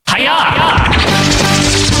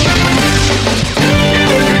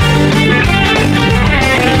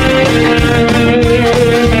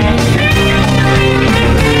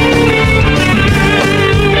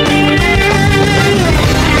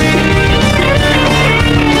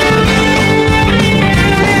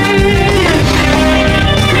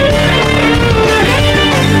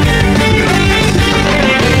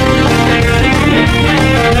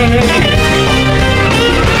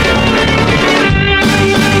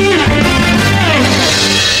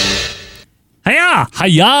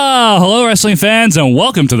Hiya! Hello, wrestling fans, and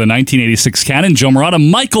welcome to the 1986 Canon. Joe Murata,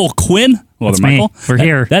 Michael Quinn. Hello, That's Michael. Me. We're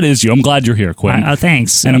here. That is you. I'm glad you're here, Quinn.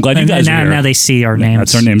 Thanks. And I'm glad you guys are here. Now they see our names.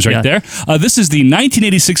 That's our names right there. This is the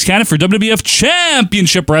 1986 Canon for WWF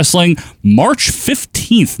Championship Wrestling, March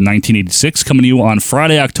 15th, 1986, coming to you on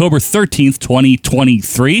Friday, October 13th,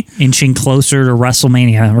 2023. Inching closer to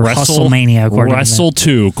WrestleMania. Wrestle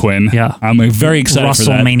 2, Quinn. Yeah. I'm very excited for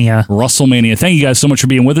that. WrestleMania. Thank you guys so much for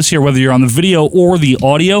being with us here, whether you're on the video or the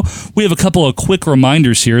audio. We have a couple of quick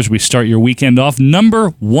reminders here as we start your weekend off. Number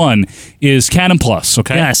one is Canon Plus,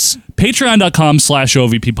 okay? Yes.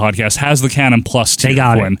 Patreon.com/OVP podcast has the Canon Plus tier. They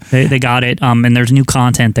got it. They got it. And there's new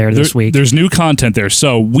content there this week. There's new content there.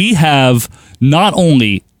 So we have not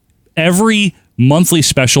only every monthly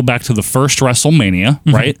special back to the first WrestleMania,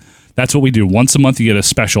 right? That's what we do. Once a month, you get a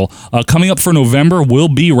special. Coming up for November will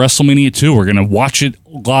be WrestleMania 2. We're going to watch it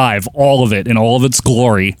live, all of it, in all of its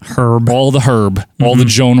glory. All the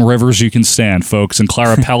Joan Rivers you can stand, folks, and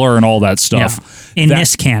Clara Peller and all that stuff. Yeah. In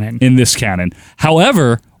this canon.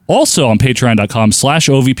 However, also on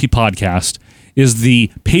patreon.com/OVP podcast is the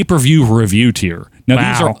pay-per-view review tier.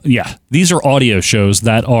 Now, these are audio shows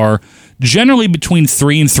that are generally between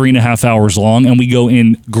 3 and 3.5 hours long, and we go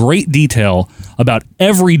in great detail about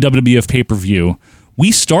every WWF pay-per-view.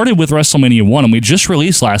 We started with WrestleMania 1, and we just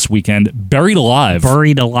released last weekend Buried Alive.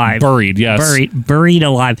 Buried Alive. Buried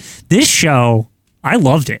Alive. This show, I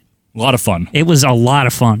loved it. A lot of fun. It was a lot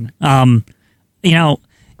of fun.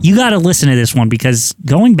 You got to listen to this one because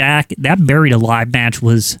going back, that Buried Alive match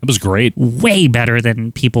was great. Way better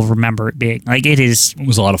than people remember it being. It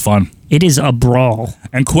was a lot of fun. It is a brawl.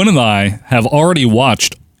 And Quinn and I have already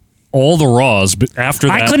watched all the Raws, but after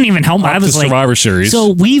that, I couldn't even help. I was like, Survivor Series. So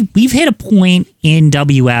we've hit a point in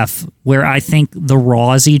WF where I think the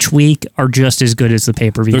Raws each week are just as good as the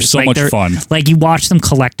pay-per-view. They're so much fun. You watch them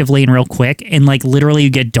collectively and real quick, and literally you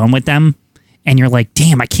get done with them. And you're like,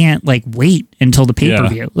 damn, I can't wait until the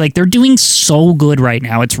pay-per-view. Yeah. They're doing so good right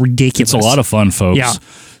now. It's ridiculous. It's a lot of fun, folks. Yeah.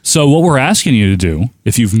 So what we're asking you to do,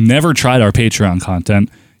 if you've never tried our Patreon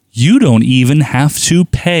content, you don't even have to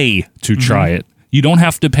pay to try it. You don't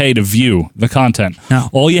have to pay to view the content. No.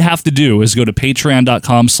 All you have to do is go to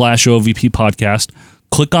patreon.com/OVP podcast,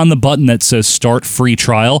 click on the button that says start free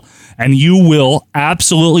trial, and you will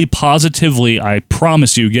absolutely, positively, I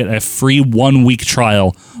promise you, get a free 1-week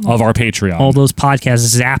trial of our Patreon. All those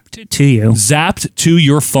podcasts zapped to you. Zapped to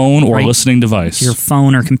your phone or listening device. Your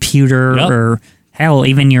phone or computer or hell,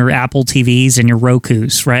 even your Apple TVs and your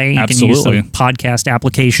Rokus, right? Absolutely. You can use the podcast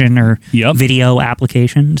application or video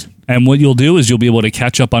applications. And what you'll do is you'll be able to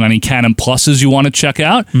catch up on any Canon Pluses you want to check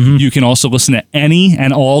out. You can also listen to any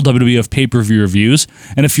and all WWF pay-per-view reviews.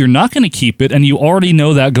 And if you're not going to keep it and you already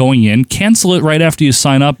know that going in, cancel it right after you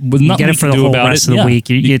sign up with nothing you can do about it. You get it for the whole rest of the week.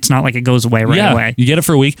 It's not like it goes away right away. You get it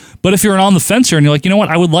for a week. But if you're on the fence here and you're like, you know what,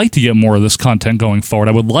 I would like to get more of this content going forward.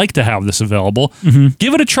 I would like to have this available.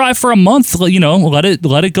 Give it a try for a month. Let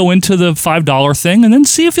it go into the $5 thing and then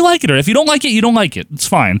see if you like it. Or if you don't like it, you don't like it. It's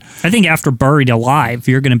fine. I think after Buried Alive,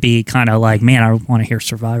 you're going to be kind of like, man, I want to hear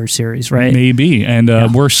Survivor Series, right? Maybe. And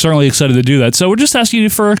we're certainly excited to do that. So we're just asking you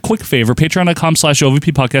for a quick favor.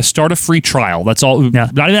 Patreon.com/OVP podcast. Start a free trial. That's all.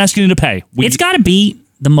 Not even asking you to pay. It's got to be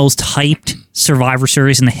the most hyped Survivor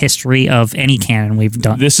Series in the history of any canon we've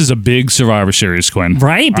done. This is a big Survivor Series, Quinn.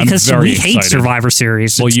 Right? Because we hate Survivor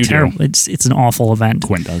Series. Well, you terrible. do. It's an awful event.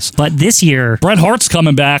 Quinn does. But this year, Bret Hart's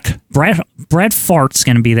coming back. Bret Fart's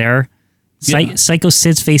going to be there. Psycho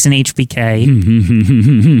Sid's facing HBK.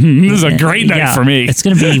 This is a great night for me. It's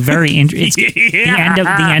going to be very interesting.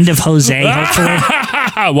 The end of Jose, hopefully.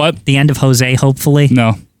 What? The end of Jose, hopefully.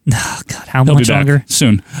 No. Oh, God, how much longer?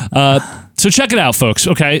 Soon. So check it out, folks.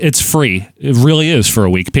 Okay, it's free. It really is for a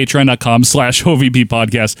week. Patreon.com/OVP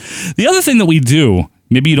podcast. The other thing that we do,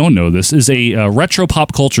 maybe you don't know this, is a retro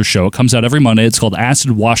pop culture show. It comes out every Monday. It's called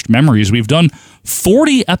Acid Washed Memories. We've done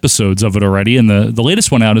 40 episodes of it already, and the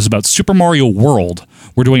latest one out is about Super Mario World.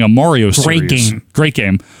 We're doing a Mario series. Great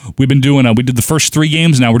game. We've been doing, we did the first 3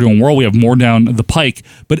 games, now we're doing World. We have more down the pike,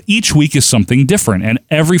 but each week is something different, and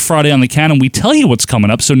every Friday on the Canon, we tell you what's coming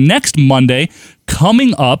up. So next Monday,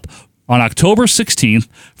 coming up on October 16th,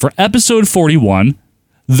 for episode 41,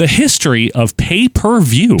 the history of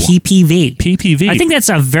pay-per-view. PPV. I think that's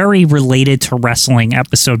a very related to wrestling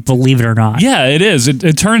episode, believe it or not. Yeah, it is.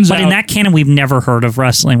 It turns out... But in that canon, we've never heard of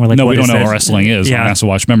wrestling. We're like, no, we don't know what wrestling is. Yeah. Acid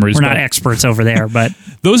Wash Memories. We're not experts over there, but...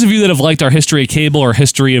 Those of you that have liked our history of cable or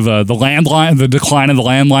history of the landline, the decline of the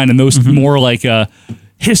landline, and those more like...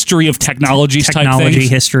 history of technologies type Technology things.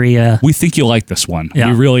 history. We think you'll like this one.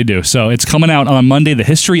 Yeah. We really do. So it's coming out on Monday, the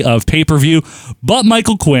history of pay-per-view. But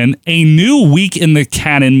Michael Quinn, a new week in the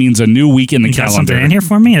canon means a new week in the You got calendar. something in here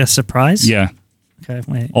for me? A surprise? Yeah. Okay,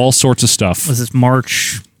 wait. All sorts of stuff. Was this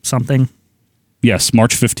March something? Yes,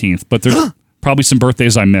 March 15th. But there's probably some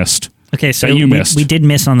birthdays I missed. Okay, so that you missed. we did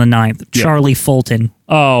miss on the 9th. Yeah. Charlie Fulton.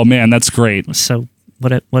 Oh, man, that's great. So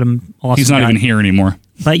what an awesome He's not guy. even here anymore.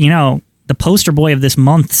 But, the poster boy of this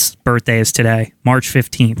month's birthday is today, March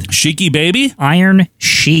 15th. Sheiky baby? Iron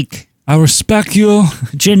Sheik. I respect you.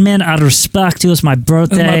 Jinmin, I respect you. It's my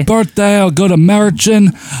birthday. It's my birthday. I'll go to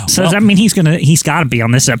Marichin. So does that mean he's got to be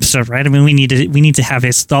on this episode, right? I mean, we need to have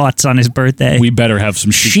his thoughts on his birthday. We better have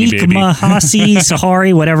some Sheiky Sheik baby. Mahasi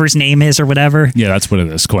Sahari, whatever his name is or whatever. Yeah, that's what it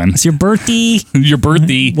is, Quinn. It's your birthday. Your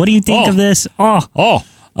birthday. What do you think of this?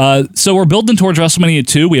 So we're building towards WrestleMania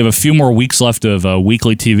 2. We have a few more weeks left of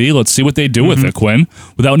weekly TV. Let's see what they do with it, Quinn.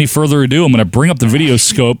 Without any further ado, I'm going to bring up the video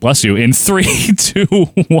scope. Bless you. In 3, 2,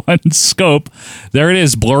 1, scope. There it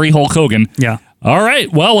is. Blurry Hulk Hogan. Yeah. All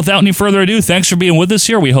right. Well, without any further ado, thanks for being with us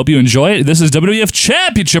here. We hope you enjoy it. This is WWF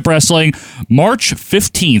Championship Wrestling, March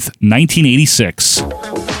 15th, 1986.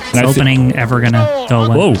 Is opening ever going to go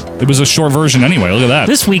away? Whoa. It was a short version anyway. Look at that.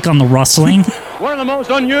 This week on the Rustling. One of the most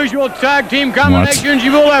unusual tag team combinations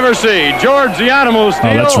you will ever see. George the Animal Steel.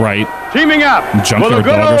 Oh, that's right. Teaming up Junkyard with a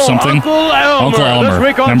good Dog or old something. Uncle Elmer. Uncle Elmer. This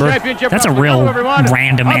week on Remember? Championship That's a Wrestling. real Hello, everyone.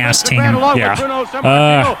 random ass team.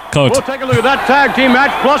 Yeah. Coach. We'll take a look at that tag team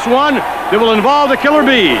match plus one that will involve the Killer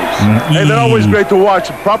Bees. Hey, they're always great to watch.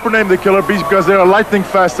 Proper name, the Killer Bees, because they're lightning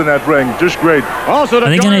fast in that ring. Just great. Also, Are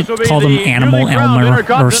they going to call them Animal Elmer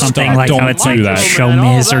or something like how it's like do that. Show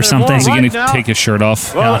Miz or something? Is he going to take his shirt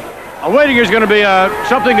off? Well, awaiting is going to be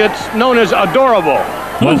something that's known as adorable.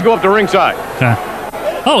 Let's go up to ringside. Okay.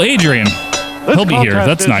 Oh, Adrian. He'll be here.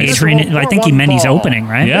 That's nice. Adrian, I think he meant he's opening,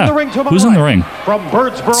 right? Yeah. Who's in the ring? From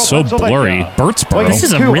Birdsboro, So blurry. Birdsboro. This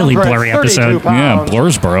is a really blurry episode. Yeah,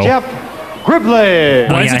 Blursboro. Jeff Gribley.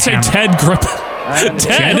 Why does yeah, it say him. Ted Grip?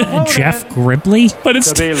 Ted? Jeff Gribley? But it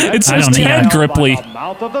says yeah. Ted Gripley.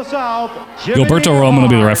 Gilberto Roman will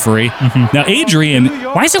be the referee. Now, Adrian,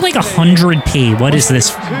 Why is it like 100p? What is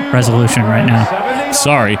this resolution right now?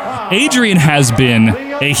 sorry, Adrian has been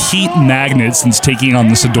a heat magnet since taking on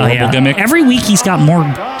this adorable gimmick. Every week he's got more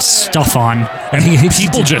stuff on. And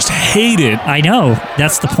people just hate it. I know.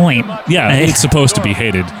 That's the point. Yeah, it's supposed to be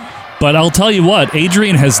hated. But I'll tell you what,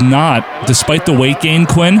 Adrian has not, despite the weight gain,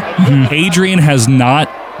 Quinn, Adrian has not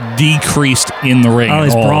decreased in the ring. Oh,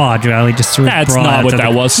 his at all. bra, Joe. He just threw his That's bra not out what to that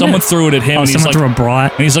the- was. Someone threw it at him. Oh, and he's someone like, threw a bra.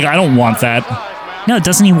 And he's like, I don't want that. No,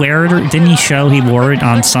 doesn't he wear it? Or didn't he show he wore it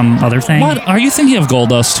on some other thing? What? Are you thinking of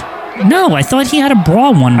Goldust? No, I thought he had a bra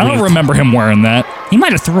one week. I don't remember him wearing that. He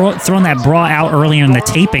might have thrown that bra out earlier in the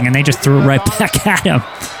taping, and they just threw it right back at him.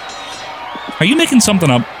 Are you making something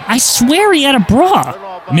up? I swear he had a bra.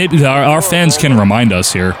 Maybe our fans can remind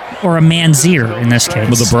us here. Or a manzier in this case.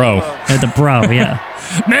 With a bro. The bro, yeah.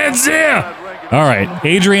 Manzier! All right,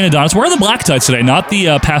 Adrian Adonis. We're the black tights today, not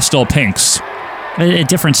the pastel pinks. A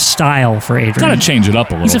different style for Adrian. Gotta change it up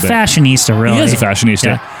a little He's a bit. fashionista, really. He is a fashionista.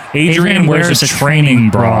 Yeah. Adrian wears a training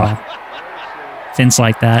bra. Things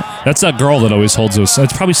like that. That's that girl that always holds us.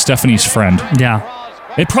 That's probably Stephanie's friend. Yeah.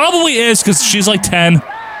 It probably is because she's like 10.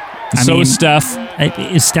 So is Steph.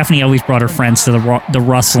 Stephanie always brought her friends to the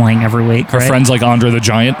rustling every week, Her right? friends like Andre the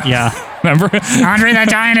Giant. Yeah. Remember? Andre the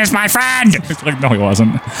Giant is my friend. Like, no, he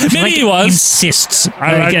wasn't. Maybe Like, he was. Insists.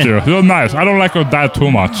 I like you. You're nice. I don't like your dad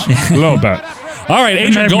too much. A little bit. All right,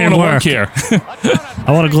 Adrian, Make going me to work work. here. I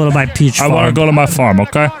want to go to my peach I farm. want to go to my farm,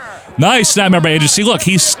 okay? Nice Nightmare by Adrian. See, look,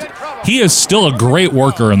 he is still a great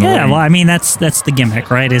worker in the Yeah, ring. well, I mean, that's the gimmick,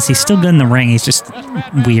 right? Is he's still good in the ring. He's just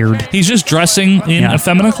weird. He's just dressing in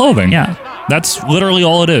effeminate clothing. Yeah. That's literally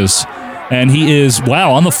all it is. And he is,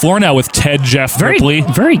 on the floor now with Ted Jeff Very, Ripley.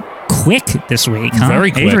 very quick this week, huh?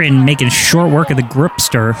 Very quick. Adrian making short work of the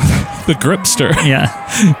gripster. The gripster.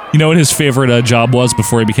 Yeah. You know what his favorite job was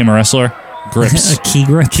before he became a wrestler? Grips. A key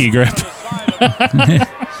grip. Key grip.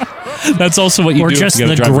 That's also what you Or do just if you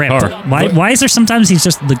the gotta drive grip. a car. Why is there sometimes he's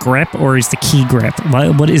just the grip or is the key grip?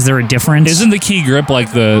 What is there a difference? Isn't the key grip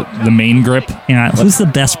like the main grip? Yeah, who's the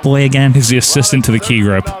best boy again? He's the assistant to the key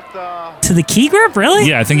grip. To the key grip, really?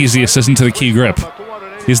 Yeah, I think he's the assistant to the key grip.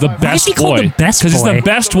 He's the best is he called boy. the best Because he's boy? the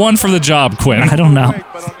best one for the job, Quinn. I don't know.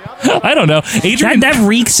 I don't know. Adrian, That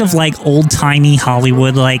reeks of like old timey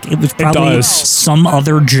Hollywood. Like it was probably does. some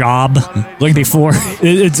other job like before.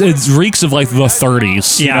 it reeks of like the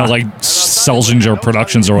 30s. Yeah. You know, like Selzinger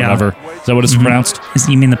Productions or Yeah. whatever. Is that what it's pronounced?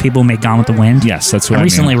 You mean the people who made Gone with the Wind? Yes, that's what I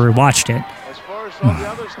recently mean. rewatched it.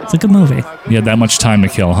 It's a good movie. You had that much time to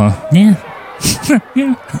kill, huh? Yeah.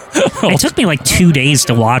 It took me like 2 days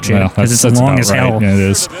to watch it because it's long as hell. Yeah, it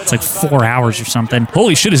is. It's like 4 hours or something.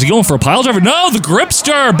 Holy shit, is he going for a pile driver? No, the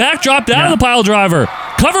gripster. Backdrop down the pile driver.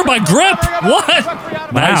 Covered by grip. What? Wow.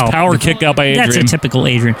 Nice power kick out by Adrian. That's a typical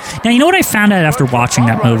Adrian. Now, you know what I found out after watching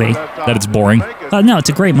that movie? That it's boring. No, it's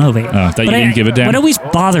a great movie. That you didn't give a damn? What always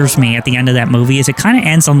bothers me at the end of that movie is it kind of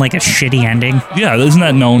ends on like a shitty ending. Yeah, isn't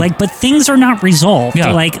that known? Like, but things are not resolved.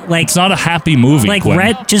 Yeah, like it's not a happy movie. Like Quinn.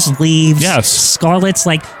 Rhett just leaves. Yes. Scarlett's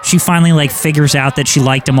like she finally like figures out that she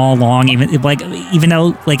liked him all along, even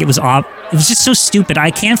though like it was just so stupid.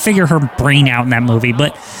 I can't figure her brain out in that movie.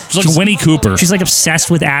 But she's like Winnie Cooper. She's like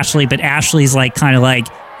obsessed with Ashley, but Ashley's like kind of like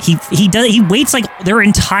he waits like their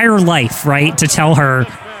entire life, right, to tell her,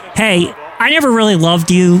 hey, I never really loved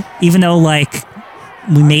you, even though like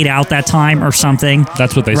we made out that time or something.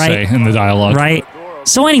 That's what they say in the dialogue, right?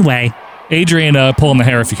 So anyway, Adrian pulling the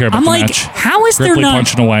hair if you care about the match. How is Ripley there not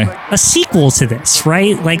punching away. a sequel to this,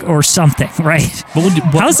 right? Like, or something, right?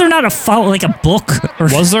 How is there not like a book?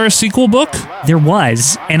 Was there a sequel book? There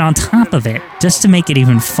was, and on top of it, just to make it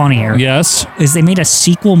even funnier, yes, is they made a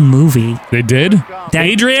sequel movie. They did?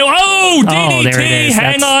 Adrian, DDT, there it is.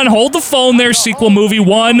 Hang on, hold the phone there, sequel movie.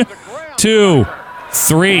 1, 2,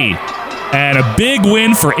 3. And a big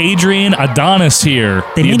win for Adrian Adonis here,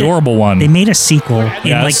 the adorable one. They made a sequel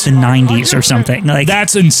in like the 90s or something. Like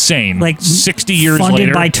that's insane. Like 60 years later.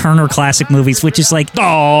 Funded by Turner Classic Movies, which is like,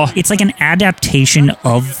 it's like an adaptation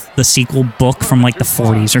of the sequel book from like the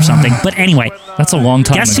 40s or something. But anyway, that's a long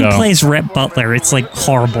time guess ago. Guess who plays Rhett Butler? It's like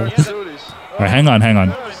horrible. All right, hang on.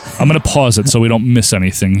 I'm going to pause it so we don't miss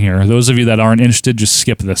anything here. Those of you that aren't interested, just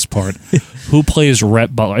skip this part. Who plays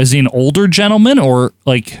Rhett Butler? Is he an older gentleman or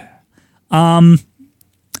like...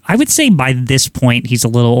 I would say by this point he's a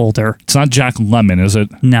little older. It's not Jack Lemmon, is it?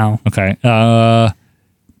 No. Okay.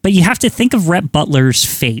 But you have to think of Rhett Butler's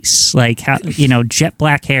face, like how jet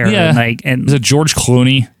black hair. Yeah. And is it George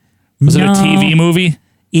Clooney? Was it a TV movie?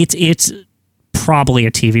 It's probably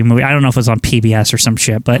a TV movie. I don't know if it was on PBS or some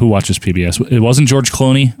shit. But who watches PBS? It wasn't George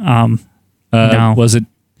Clooney. No. Was it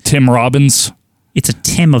Tim Robbins? It's a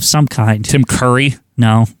Tim of some kind. Tim Curry?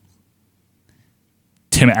 No.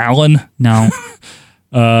 Tim Allen? No.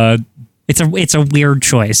 It's a weird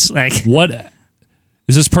choice. Like, what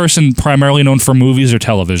is this person primarily known for, movies or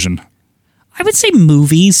television? I would say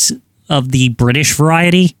movies of the British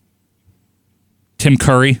variety. Tim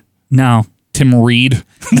Curry? No. Tim Reed?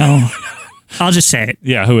 No. I'll just say it.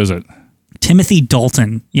 Yeah, who is it? Timothy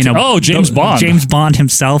Dalton, James Bond. James Bond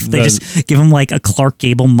himself. They just give him like a Clark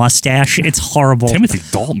Gable mustache. It's horrible. Timothy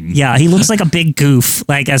Dalton. Yeah, he looks like a big goof,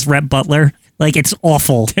 like as Rhett Butler. Like, it's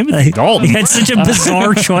awful. Timothy Dalton. It's such a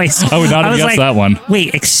bizarre choice. I would not have guessed that one.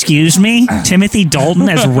 Wait, excuse me? Timothy Dalton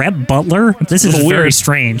as Rhett Butler? This is very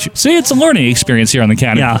strange. See, it's a learning experience here on the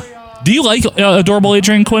Canon. Yeah. Do you like adorable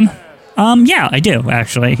Adrian Quinn? Yeah, I do,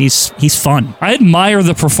 actually. He's fun. I admire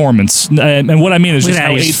the performance. And what I mean is just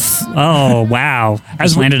how... oh, wow.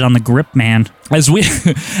 Has landed on the grip, man. As we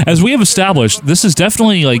have established, this is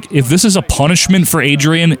definitely like, if this is a punishment for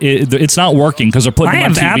Adrian, it's not working because they're putting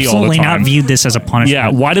him on TV all the time. I have absolutely not viewed this as a punishment.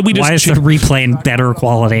 Yeah, why did we just... Why is the replay in better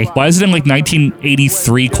quality? Why is it in like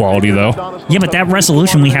 1983 quality, though? Yeah, but that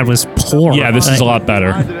resolution we had was poor. Yeah, this is a lot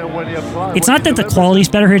better. It's not that the quality's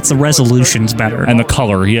better, it's the resolution's better. And the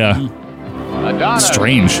color, yeah.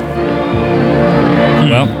 Strange.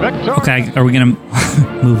 Well, okay, are we going to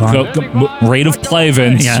move on? Rate of play,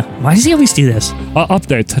 Vince. Yeah. Why does he always do this?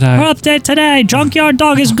 Update today. Update today. Junkyard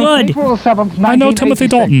Dog is good. April 7th, I know Timothy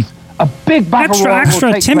Dalton. A big battle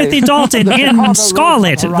extra Timothy Dalton in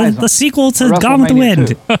Scarlet, the sequel to Gone with the Wind.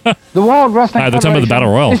 The World Wrestling the time of the Battle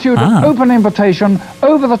Royal. issued an open invitation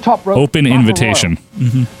over the top rope. Open invitation.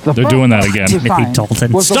 They're doing that again. Timothy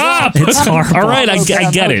Dalton. Stop! It's horrible. All right, I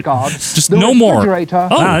get it. Just no more. Oh,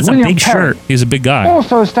 that's a big shirt. He's a big guy.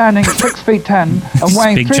 Also standing 6 feet 10 and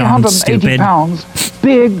weighing 380 pounds,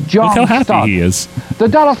 Big John Look how happy Studd. he is. The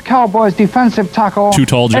Dallas Cowboys defensive tackle, Too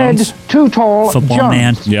Tall Jones. Ed Too Tall Football Jones.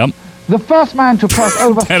 man. Yep. The first man to press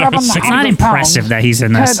over 700 It's not impressive pounds, that he's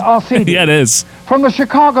in this. Ted Arcidi. Yeah, it is. From the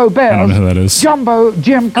Chicago Bears, I don't know who that is. Jumbo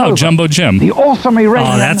Jim Coven. Oh, Jumbo Jim. The awesome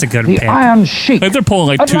Iranian, that's a good the pick. Iron Sheik. Like they're pulling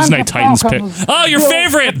like Atlanta Tuesday Night Titans pick. Falcons, Oh, your Bill-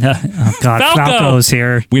 favorite. Oh, God. Falco. Falco's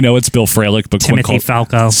here. We know it's Bill Fralick, but Timothy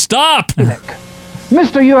Falco. Stop!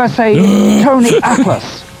 Mr. USA, Tony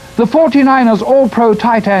Atlas. The 49ers All-Pro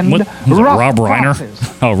tight end, What? Was it Rob Reiner?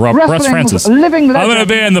 Francis. Oh, Russ Wrestling's Francis. living I'm legend. gonna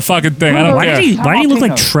be in the fucking thing. I don't Why care. did he look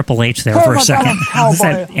like Triple H there for a second? How's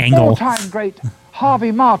that angle? All-time great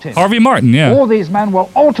Harvey Martin. Harvey Martin, yeah. All these men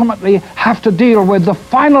will ultimately have to deal with the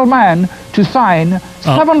final man to sign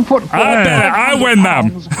 7'4". I win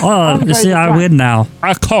them. Oh, you see, I win now.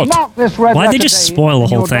 I caught. Why'd they just spoil the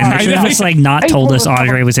whole thing? They should have just not told us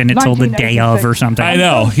Andre was in it till the day of or something. I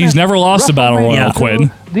know. He's never lost a battle royal,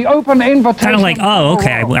 Quinn. The open invitation. Kind of like, oh,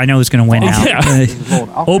 okay, I know who's going to win now.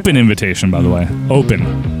 Yeah. Open invitation, by the way.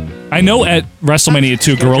 Open. I know at WrestleMania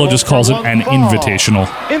 2, Gorilla just calls it an invitational.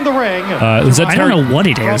 In the ring. I don't know what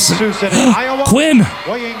it is. Quinn!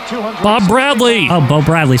 Bob Bradley! Oh, Bo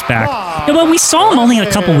Bradley's back. Yeah, well, we saw him only a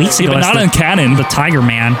couple weeks ago. But not on Canon. The Tiger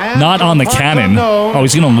Man. Not on the Canon. Oh,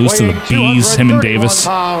 he's going to lose to the Bees, him and Davis.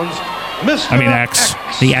 X.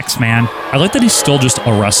 The X-Man. I like that he's still just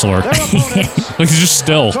a wrestler. Like, he's just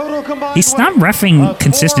still. He's not reffing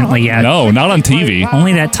consistently yet. No, not on TV.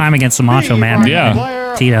 Only that time against the Macho Man.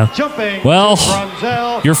 Yeah. Tito.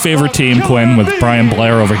 Well, your favorite team, Quinn, with Brian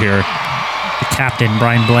Blair over here. The captain,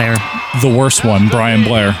 Brian Blair. The worst one, Brian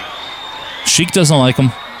Blair. Sheik doesn't like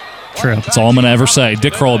him. True. That's all I'm going to ever say.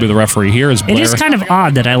 Dick Kroll will be the referee. Here is Blair. It is kind of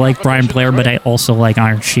odd that I like Brian Blair, but I also like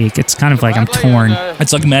Iron Sheik. It's kind of like I'm torn.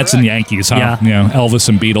 It's like Mets and Yankees, huh? Yeah. You know, Elvis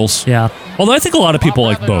and Beatles. Yeah. Although I think a lot of people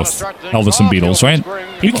like both Elvis and Beatles, right?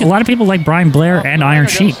 A lot of people like Brian Blair and Iron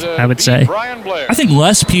Sheik, I would say. I think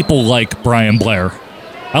less people like Brian Blair.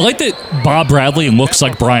 I like that Bob Bradley looks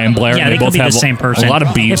like Brian Blair. Yeah, and they both could be have the same person. A lot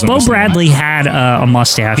of bees. If Bo Bradley had a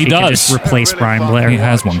mustache, he could just replace Brian Blair. He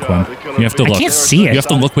has one, Quinn. You have to look. I can't see it. You have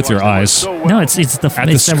to look with your eyes. No, it's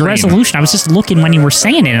the resolution. I was just looking when you were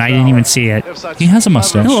saying it, and I didn't even see it. He has a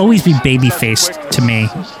mustache. He'll always be baby-faced to me.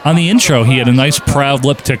 On the intro, he had a nice, proud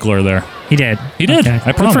lip tickler there. He did. He did. Okay.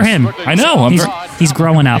 I promise. Good for him. I know. He's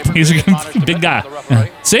growing up. He's a big guy.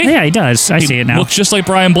 See? Yeah, he does. I see it now. Looks just like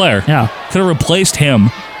Brian Blair. Yeah. Could have replaced him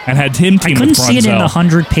and had him team I couldn't with see it in the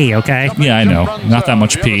Brunzell. 100p, okay? Yeah, I know. Not that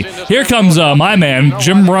much P. Here comes my man,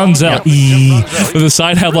 Jim Brunzell. With a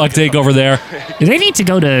side headlock takeover there. They need to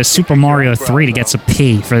go to Super Mario 3 to get some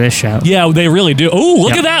P for this show. Yeah, they really do. Oh,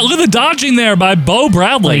 look at that. Look at the dodging there by Bo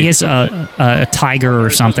Bradley. Well, he is a tiger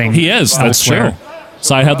or something. He is. That's elsewhere. true.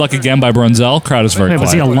 Side headlock again by Brunzell. Crowd is very Wait,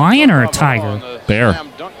 was he a quiet. lion or a tiger? Bear.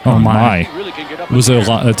 Oh, my. It was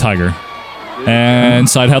a tiger. And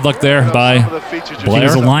side headlock there by If he Blair.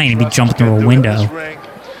 was a lion, he'd be jumping through a window.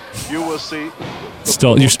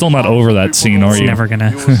 You're still not over that scene, are It's you? never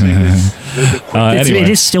gonna. Anyway. It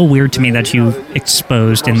is still weird to me that you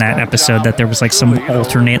exposed in that episode that there was like some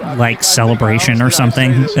alternate like celebration or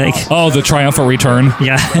something. Like, Oh, the triumphant return.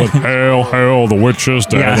 yeah. With hail, hail, the witch is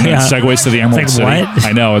dead. Yeah, And then yeah. segues to the Emerald It's like, City. what?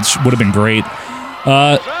 I know, it would have been great.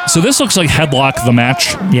 So this looks like headlock the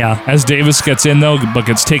match. Yeah. As Davis gets in, though, but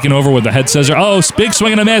gets taken over with the head scissor. Oh, big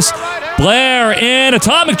swing and a miss. Blair in.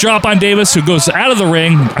 Atomic drop on Davis, who goes out of the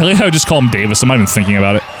ring. I like how I just call him Davis. I'm not even thinking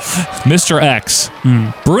about it. Mr. X.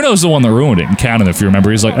 Bruno's the one that ruined it in Canon, if you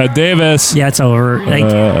remember. He's like, Davis. Yeah, it's over. Like,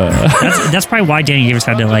 that's probably why Danny Davis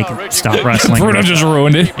had to like stop wrestling. Bruno just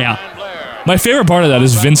ruined it. Yeah. My favorite part of that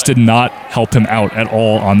is Vince did not help him out at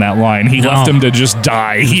all on that line. He left him to just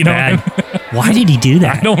die. You know? Bad. Why did he do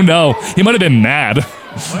that? I don't know. He might have been mad.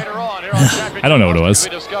 I don't know what it was.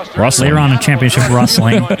 Wrestling. Later on in Championship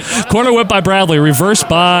Wrestling. Corner whip by Bradley. Reversed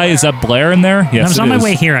by, is that Blair in there? When I Yes, was it on my is.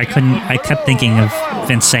 way here. I kept thinking of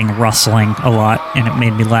Vince saying rustling a lot, and it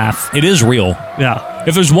made me laugh. It is real. Yeah.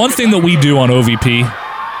 If there's one thing that we do on OVP,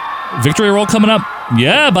 victory roll coming up.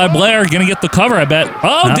 Yeah, by Blair. Gonna get the cover, I bet.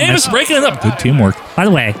 Oh, Davis breaking it up. Good teamwork. By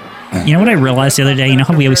the way, you know what I realized the other day? You know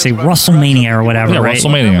how we always say WrestleMania or whatever, Yeah, right?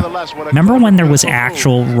 WrestleMania. Remember when there was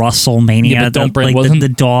actual WrestleMania? Yeah, but don't bring- like wasn't- the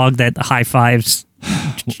dog that high fives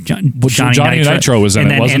Johnny Nitro was in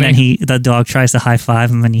it, wasn't and then he? the dog tries to high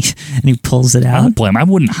five him and he pulls it I out. don't blame him. I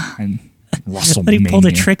wouldn't. WrestleMania. But he pulled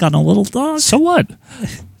a trick on a little dog. So what?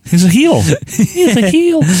 He's a heel. He's a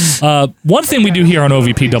heel. One thing we do here on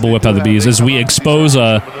OVP Double Whip Out the Bees is we expose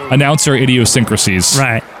announcer idiosyncrasies.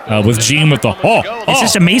 Right. With Gene with the It's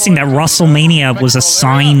just amazing that WrestleMania was a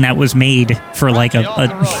sign that was made for like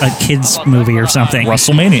a kids movie or something.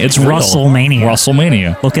 WrestleMania. It's real. WrestleMania.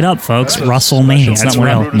 WrestleMania. Look it up, folks. WrestleMania. It's That's not,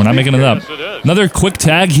 real. we're not making it up. Another quick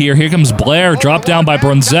tag here. Here comes Blair. Drop down by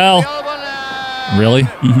Brunzell. Really?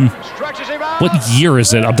 Mm-hmm. What year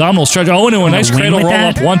is it? Abdominal stretch. Oh, no, a nice win cradle with roll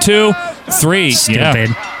that? up. 1, 2, 3. Stupid. Yeah.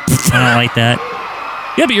 I don't like that.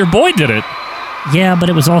 Yeah, but your boy did it. Yeah, but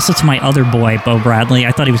it was also to my other boy, Bo Bradley.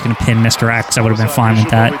 I thought he was going to pin Mr. X. I would have been fine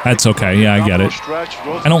with that. That's okay. Yeah, I get it.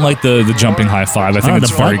 I don't like the jumping high five. I think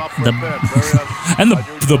it's very... And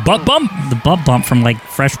the butt bump? The butt bump from like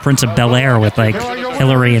Fresh Prince of Bel-Air with like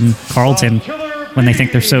Hillary and Carlton when they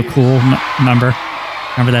think they're so cool. Remember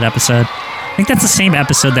that episode? think that's the same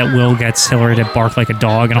episode that Will gets Hillary to bark like a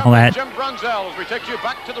dog and all that.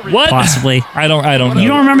 What? Possibly. I don't know. You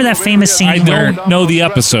don't remember that famous scene I don't know the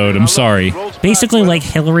episode. I'm sorry. Basically, like,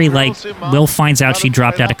 Hillary, like, Will finds out she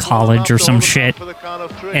dropped out of college or some shit,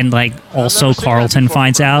 and, like, also Carlton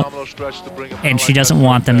finds out, and she doesn't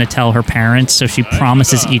want them to tell her parents, so she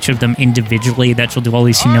promises each of them individually that she'll do all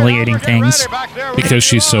these humiliating things. Because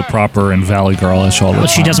she's so proper and Valley Girl-ish all the time. But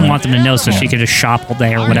she doesn't want them to know, so she could just shop all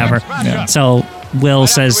day or whatever. Yeah. So Will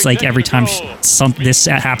says, like, every time this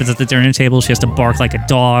happens at the dinner table, she has to bark like a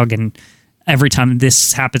dog, and every time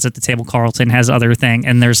this happens at the table, Carlton has other thing,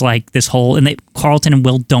 and there's like this whole, and Carlton and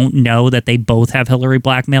Will don't know that they both have Hillary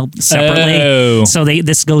blackmailed separately. Oh. So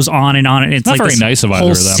this goes on, and it's not like very this nice of either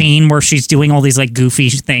whole of them. scene where she's doing all these like goofy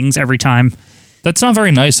things every time. That's not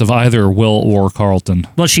very nice of either Will or Carlton.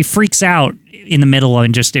 Well, she freaks out in the middle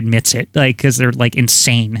and just admits it, like, because they're like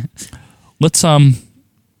insane. Let's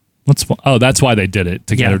oh, that's why they did it,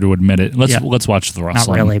 to get her to admit it. Let's watch the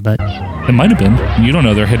wrestling. Not really, but it might have been. You don't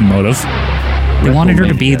know their hidden motive. They wanted her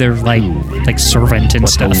to be their like servant and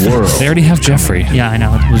stuff. They already have Jeffrey. Yeah, I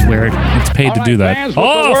know. It was weird. It's paid to do that.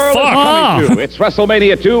 Oh, fuck! It's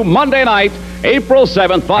WrestleMania 2, Monday night, April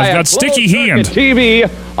 7th. I've got sticky hand. TV,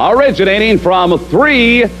 originating from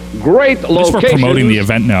 3 great locations. We're promoting the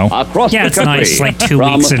event now. Across Yeah, the it's country. nice, like 2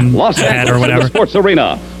 From weeks in Los ahead or Angeles whatever. Sports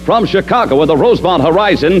Arena, from Chicago with the Rosemont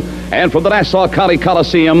Horizon, and from the Nassau County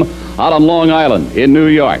Coliseum out on Long Island in New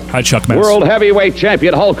York. Hi, Chuck Mess. World Heavyweight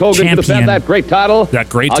Champion Hulk Hogan to defend that great title. That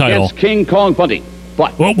great title. Against King Kong Bundy.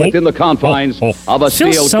 But within the confines of a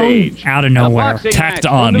steel Feels so cage. out of nowhere. Tacked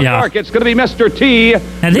on. Yeah. It's going to be Mr. T.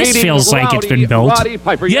 Now this feels like it's been built.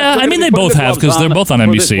 Yeah, I mean, they both have, because they're both on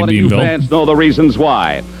NBC being built. Fans know the reasons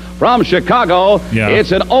why. From Chicago,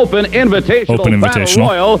 it's an open invitational battle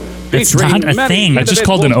royal. It's not a thing. It's just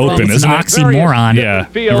called an open, It's isn't an it? oxymoron. Yeah,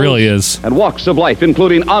 it really is. And walks of life,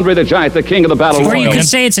 including Andre the Giant, the king of the battle Or royal. you could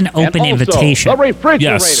say it's an open And also, invitation. The refrigerator,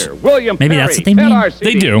 Yes. William Maybe Perry, that's what they mean. Ted Arcidi,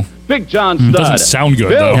 They do. Big John Studd. Doesn't sound good,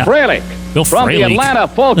 Bill though. Fralick. Bill From the Fralick. Atlanta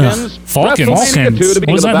Falcons. Falcons? WrestleMania 2 to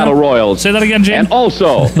begin What was the that battle now? royals. Say that again, Gene. And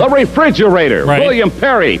also, the refrigerator, Right. William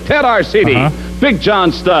Perry, Ted Arcidi, Big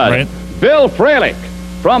John Studd, Right. Bill Fralick.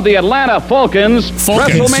 From the Atlanta Falcons,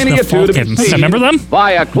 WrestleMania The 2 to be Falcons. seen Remember them?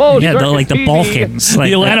 via closed Yeah, circuit like the TV Balkans. Like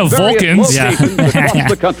The Atlanta at various Vulcans. locations across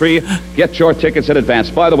the country. Get your tickets in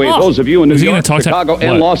advance. By the way, Oh. those of you in New Is he gonna York, talk to- Chicago,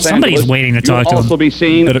 and what? Los Somebody's Angeles, waiting to talk to you'll also him. be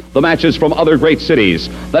seeing Better- the matches from other great cities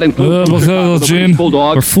that include from Chicago, the Gene. British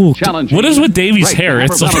Bulldogs We're fooled. challenging What is with Davey's Right, hair?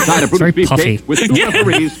 It's like, Valentine of very Brutus puffy. Beefcake with 2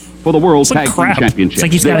 referees for the World like Tag Team crap. Championship. It's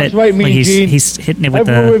like he's got it. That's right, Like Mean Gene. he's hitting it with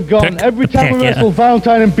Everywhere we've the. gone, pick. every time pick, we yeah. wrestle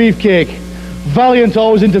Valentine and Beefcake, Valiant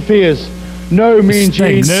always interferes. No, Mean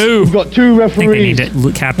Gene. stinks. No. We've got 2 I think they need referees.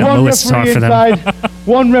 to, Captain One Lewis to talk referee for them. inside,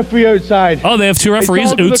 one referee outside. oh, they have 2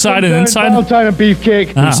 referees, It's all gonna outside and come down inside. Valentine and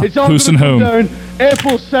Beefcake. Ah. It's all Who's gonna and come whom? down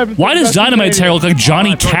April 7th. Why does Dynamite's hair look like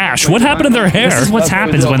Johnny Cash? What happened to their hair? This is what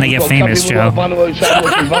happens when they get famous, Joe.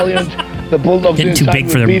 The Bulldogs Getting too big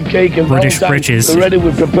for their Beefcake and British Valentine. britches. They're ready,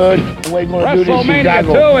 we're prepared. We're going to do this in WrestleMania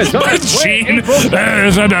Chicago. 2 is on its way. Gene,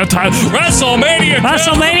 there's a time. WrestleMania.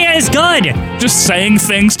 WrestleMania is good. Just saying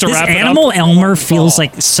things to This wrap it Animal up. Elmer feels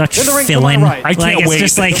like such fill-in. I can't it's wait.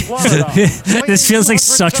 just like this feels like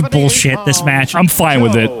such bullshit. This match. I'm fine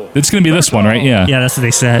with it. It's gonna be this one, right? Yeah. Yeah, that's what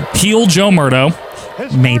they said. Heel Joe Murdo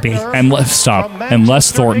Maybe and and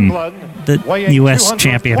Les Thornton. the U.S.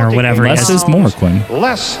 champion or whatever. Les he is is. more, Quinn.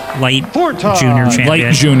 Light junior champion.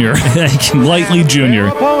 Light Junior. Lightly Junior.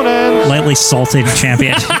 Lightly salted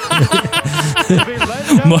champion.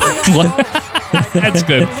 That's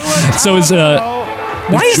good. So is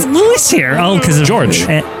Why is Lewis here? Oh, because of George?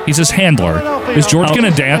 He's his handler. Is George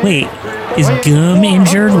gonna dance? Wait, is Gum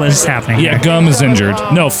injured? What's happening? Yeah, here? Gum is injured.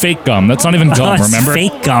 No, fake Gum. That's not even Oh, Gum. it's Remember?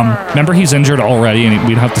 fake Gum. Remember, he's injured already, and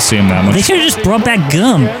we'd have to see him that They much. should have just brought back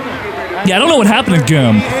Gum. Yeah, I don't know what happened to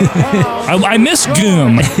Gum. I miss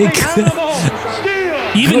Gum.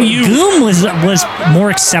 Even you, Gum was more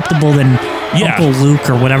acceptable than Yeah. Uncle Luke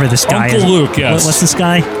or whatever this guy is. Uncle Luke, yes. What's this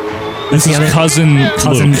guy? What's the other cousin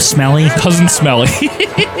cousin Luke. Smelly? Cousin Smelly.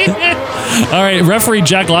 All right, referee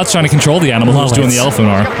Jack Lott's trying to control the animal who's doing the elephant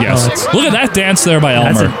arm. Yes. Love Look at that dance there by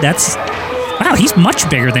Elmer. That's wow. He's much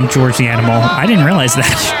bigger than George the Animal. I didn't realize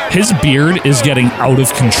that. His beard is getting out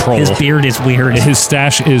of control. His beard is weird. His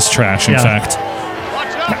stash is trash, in Yeah. fact.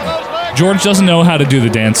 George doesn't know how to do the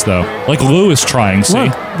dance, though. Like Lou is trying, see?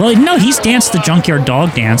 Look, well, no, he's danced the Junkyard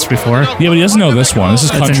Dog dance before. Yeah, but he doesn't know this one. This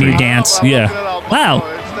is That's country. a new dance. Yeah. Wow.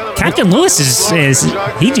 Captain Lewis is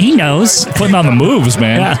he knows. Putting on the moves,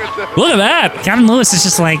 man. Yeah. Look at that. Captain Lewis is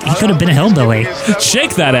just like, he could have been a hillbilly.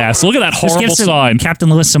 Shake that ass. Look at that Just horrible give sign. Captain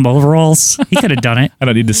Lewis some overalls. He could have done it. I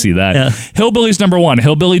don't need to see that. Yeah. Hillbilly's number 1.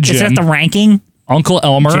 Hillbilly Jim. Is that the ranking? Uncle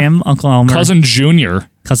Elmer. Jim, Uncle Elmer. Cousin Junior.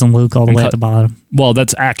 Cousin Luke all the way at the bottom. Well,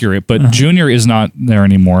 that's accurate, but Junior is not there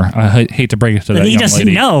anymore. I hate to break it to that He young doesn't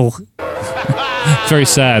lady. know. It's very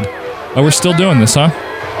sad. Oh, we're still doing this, huh?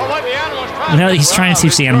 You know, he's trying to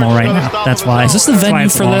teach the animal right now. That's why. Is this the That's why venue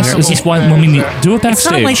it's for this? longer. Is this why when we need do it backstage?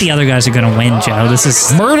 It's not like the other guys are going to win, Joe. This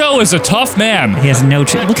is... Murdo is a tough man. He has no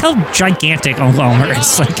chance. Look how gigantic Uncle Elmer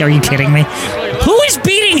is. Like, are you kidding me? Who is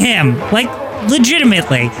beating him? Like,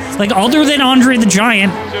 legitimately. Like, other than Andre the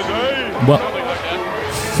Giant. Well,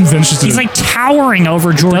 He's like towering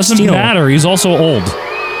over George doesn't Steele. matter. He's also old.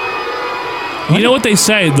 You know what they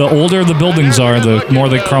say? The older the buildings are, the more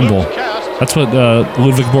they crumble. That's what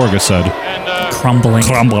Ludwig Borges said. Crumbling.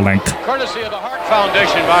 Crumbling.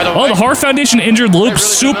 Oh, the Heart Foundation injured Luke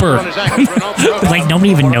super. Like, nobody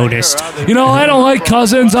even noticed. You know, I don't like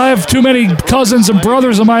cousins. I have too many cousins and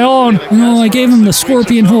brothers of my own. No, I gave him the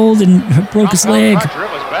scorpion hold and broke his leg.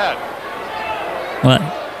 What?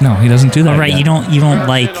 No, he doesn't do that. All right, yet. you don't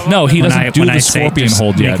like. No, he when doesn't do when the scorpion just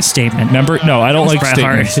hold make yet. a statement. Remember? No, I don't like Bret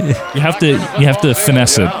Hart. statements. You have to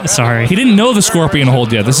finesse it. Sorry. He didn't know the scorpion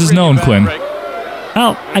hold yet. This is known, Quinn.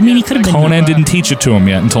 Oh, I mean, he could have been. Conan didn't teach it to him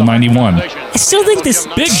yet until 91. I still think this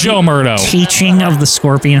Big Joe Murdo. teaching of the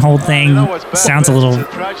scorpion hold thing sounds a little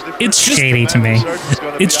It's just shady to me.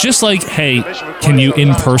 It's just like, hey, can you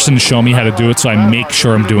in person show me how to do it so I make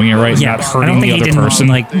sure I'm doing it right and Yeah, not I hurting don't think the he other didn't person?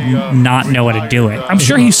 like not know how to do it. I'm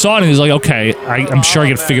sure he saw it and he's like, okay, I'm sure I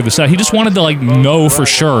can figure this out. He just wanted to like know for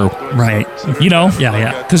sure, Right. you know?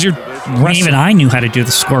 Yeah. Because you're Even I knew how to do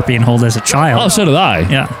the scorpion hold as a child. Oh, so did I.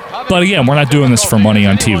 Yeah. But again, we're not doing this for money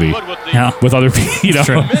on TV Yeah. with other people. You know,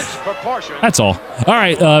 True. that's all. All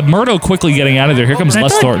right, Murdo quickly getting out of there. Here comes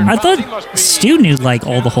Les Thornton. I thought Stu knew like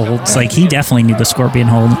all the holds. Like he definitely knew the scorpion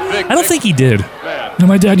hold. I don't think he did. No,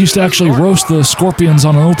 my dad used to actually roast the scorpions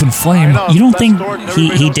on an open flame. You don't think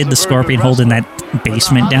he did the scorpion hold in that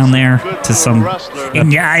basement down there to some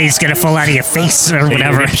and your eyes gonna fall out of your face or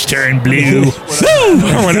whatever. Turn blue.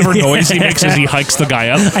 Or whatever noise he makes as he hikes the guy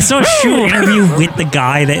up. I saw a shoot interview with the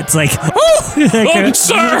guy that's like, Oh,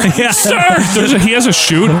 sir! Yeah. Sir! He has a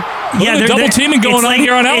shoot. Yeah, Look at the double teaming going it's on like-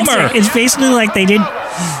 here on Elmer. It's basically like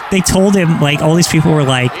they told him, like, all these people were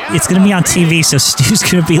like, it's going to be on TV, so Stu's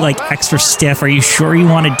going to be, like, extra stiff. Are you sure you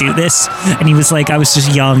want to do this? And he was like, I was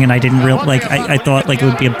just young and I didn't I thought, like, it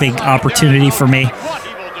would be a big opportunity for me.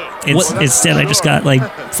 Instead, I just got, like,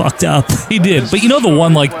 fucked up. He did. But you know the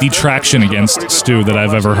one, like, detraction against Stu that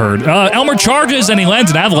I've ever heard? Elmer charges and he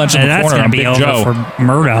lands an avalanche in the That's corner going on to be Big over Joe. for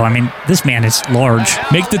Murdo. I mean, this man is large.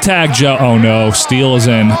 Make the tag, Joe. Oh, no. Steel is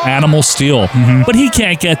in. Animal Steel. But he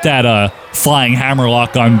can't get that flying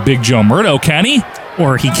hammerlock on Big Joe Murdo, can he?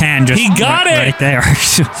 Or he can just... He got it! Right there.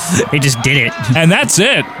 They just did it. And that's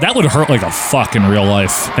it. That would hurt like a fuck in real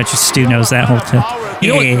life. Bet you Stu knows that whole thing. You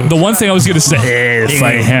know what? The one thing I was going to say, if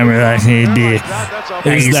I hammerlock,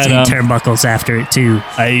 I used to eat turnbuckles after it too.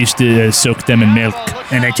 I used to soak them in milk.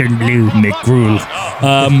 And I turned blue. Make gruel.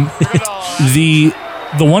 The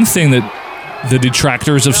one thing that the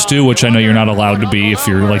detractors of Stu, which I know you're not allowed to be if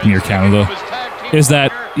you're like near Canada, is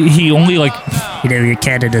that he only like... You know, you're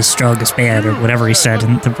Canada's strongest man, or whatever he said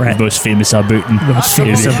in the Brett. Most famous Albertan. Most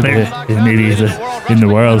famous Albertan. Maybe in the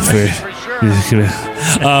world for...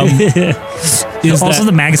 Also,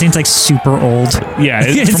 the magazine's like super old. Yeah,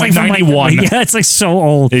 it's from like 91. Yeah, it's like so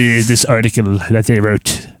old. This article that they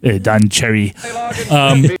wrote, Don Cherry.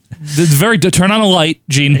 Turn on a light,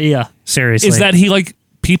 Gene. Yeah, seriously. Is that he like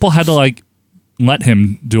people had to like let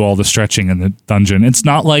him do all the stretching in the dungeon. It's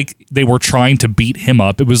not like they were trying to beat him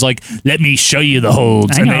up. It was like, let me show you the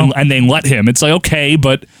holds, and they let him. It's like, okay,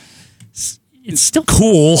 but it's still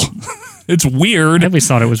cool. It's weird. I always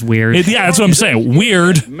thought it was weird. Yeah, that's what I'm saying.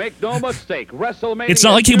 Weird. Make no mistake, WrestleMania. It's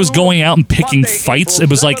not like he was going out and picking fights. It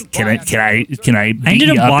was like, can I? I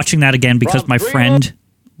ended up watching that again because my friend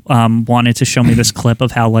wanted to show me this clip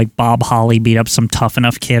of how like Bob Holly beat up some tough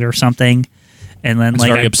enough kid or something. And then It's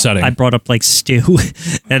like very upsetting. I brought up like Stu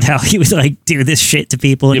and how he would like do this shit to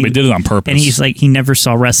people. Yeah, but he did it on purpose. And he's like, he never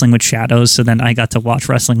saw Wrestling with Shadows. So then I got to watch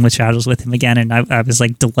Wrestling with Shadows with him again. And I was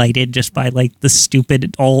like delighted just by like the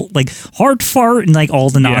stupid, all like hard fart and like all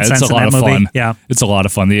the nonsense it's a in lot that of movie. fun. Yeah. It's a lot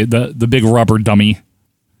of fun. The big rubber dummy.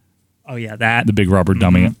 Oh yeah, that. The big rubber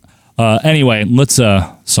dummy. Anyway, let's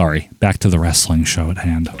back to the wrestling show at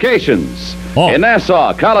hand. Locations in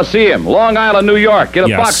Nassau Coliseum, Long Island, New York, in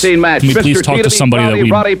a boxing match. Can we please talk to somebody that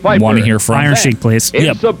we want to hear from? Iron Sheik, please.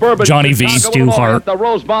 Yep. Johnny V. Stu Hart.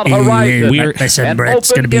 I said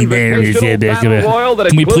Brett's going to be there.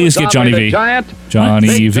 Can we please get Johnny V?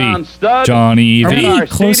 Johnny V. Johnny V. Are we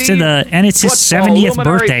close to the... And it's his 70th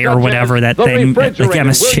birthday or whatever, that thing.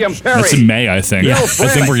 That's in May, I think. I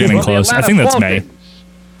think we're getting close. I think that's May.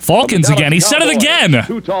 Falcons again. He said it again.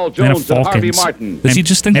 Falcons. Does he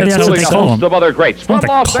just think that's what they call him? Of other greats from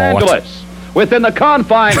Los Angeles, within the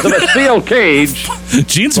confines of a steel cage.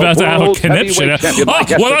 Gene's about to have a conniption.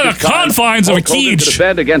 What are the confines of a cage?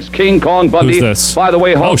 Defend against King Kong Bundy. Who's this? By the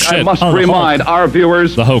way, Hulk, I must remind our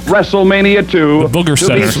viewers, the Hulk. WrestleMania 2 the Booger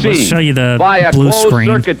Center. Let's show you the via blue closed screen.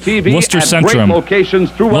 circuit TV Worcester at Centrum. great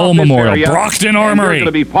locations throughout Lowell this Memorial. area. Brockton Armory. Going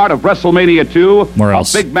to be part of WrestleMania 2. Where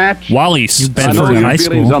else? A big match. Wally's. Bedford High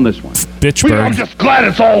School. On this one. Bitchburg. I'm just glad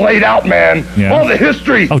it's all laid out, man. Yeah. All the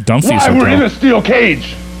history. Oh, Dunphy's why we're hotel. in a steel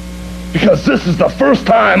cage. Because this is the first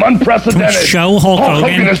time, unprecedented. Can we show Hulk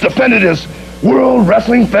Hogan? has defended his World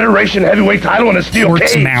Wrestling Federation heavyweight title in a steel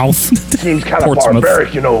cage. Portsmouth. Seems kind of Portsmouth.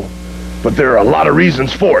 barbaric, but there are a lot of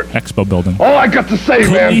reasons for it. Expo building. All I got to say,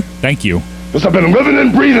 man, Thank you. is I've been living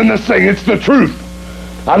and breathing this thing. It's the truth.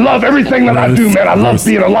 I love everything that I do, man. I love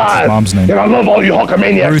being alive. Mom's name. And I love all you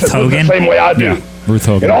Hulkamaniacs Ruth that live the Hogan? same way I do. Yeah, Ruth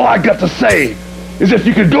Hogan. And all I got to say is if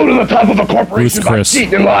you could go to the top of a corporation Ruth by Chris.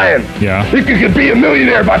 cheating and lying, Yeah. if you could be a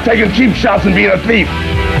millionaire by taking cheap shots and being a thief,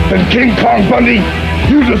 then King Kong Bundy,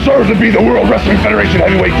 you deserve to be the World Wrestling Federation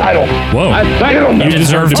heavyweight title. Whoa. You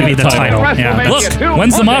deserve to be the title. Yeah. Look,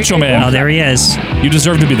 when's the Macho Man? Oh, there he is. You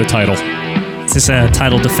deserve to be the title. Is this a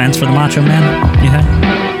title defense for the Macho Man?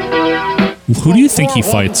 Yeah. Who do you think he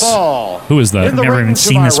fights? Who is that? I've never even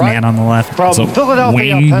seen this man on the left. From So,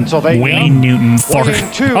 Philadelphia, Pennsylvania. Wayne Newton.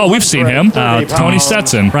 Oh, we've seen him. Tony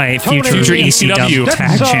Stetson. Right, future ECW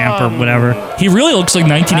tag champ or whatever. He really looks like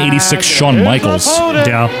 1986 Shawn Michaels.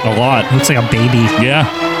 Yeah. A lot. Looks like a baby. Yeah.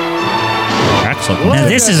 Excellent. Now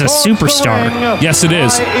this is a superstar. Yes, it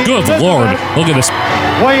is. Good Lord. Look at this.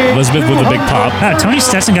 Elizabeth with a big pop. Tony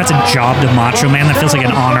Stetson got a job to Macho Man. That feels like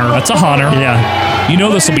an honor. That's a honor. Yeah. You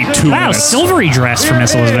know this will be 2 Wow, minutes. silvery dress for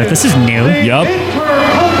Miss Elizabeth. This is new. Yep.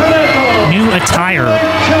 New attire.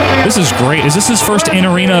 This is great. Is this his first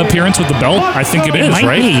in-arena appearance with the belt? I think it is, Might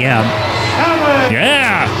right? be, yeah.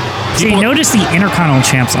 Yeah. See, notice the Intercontinental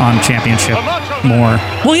champs on Championship more.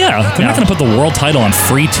 Well, yeah. They're not going to put the world title on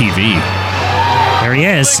free TV. There he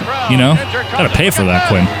is. You know? Got to pay for that,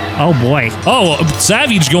 Quinn. Oh, boy. Oh,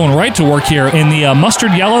 Savage going right to work here in the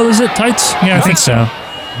mustard yellow, is it, tights? Yeah, I think so.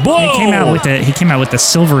 Whoa! He came out with the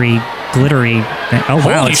silvery, glittery thing. Oh,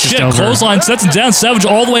 wow. Holy It's shit. just over. Clothesline sets it down. Savage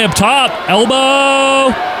all the way up top.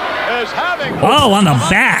 Elbow. Oh, on the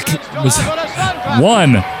back. Was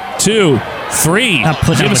 1, 2, 3. Not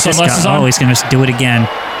putting Do you have up with his this sunglasses guy. on? Oh, he's going to do it again.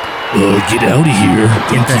 Oh, get out of here.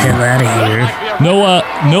 Get the hell out of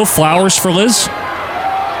here. No flowers for Liz?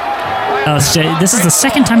 Oh, so this is the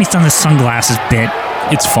second time he's done this sunglasses bit.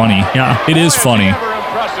 It's funny. Yeah. It is funny.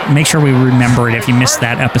 Make sure we remember it if you missed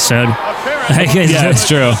that episode. Yeah, it's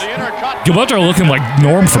true. Gilberto looking like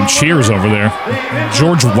Norm from Cheers over there.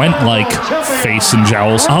 George Wendt-like face and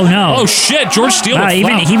jowls. Oh, no. Oh, shit. George Steele. Wow,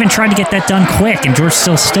 he even tried to get that done quick, and George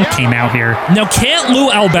still came out here. Now, can't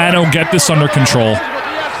Lou Albano get this under control?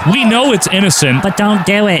 We know it's innocent. But don't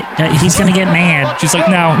do it. He's going to get mad. She's like,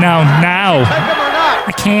 now.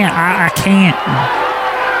 I can't. I can't.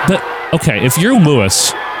 But, okay, if you're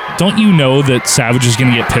Lewis, don't you know that Savage is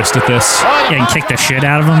going to get pissed at this? Yeah, and kick the shit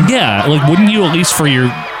out of him? Yeah, like, wouldn't you at least for your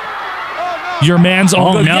man's...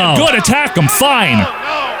 Oh, good, no. Yeah, good, attack him, fine.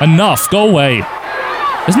 Enough, go away.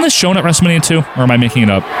 Isn't this shown at WrestleMania 2? Or am I making it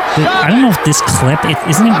up? I don't know if this clip...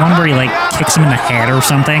 isn't it one where he, kicks him in the head or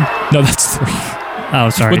something? No, that's 3. Oh,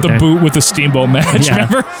 sorry. With the boot with the steamboat match, Yeah.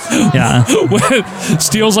 remember? Yeah. When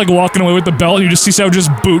Steele's walking away with the belt, and you just see Savage's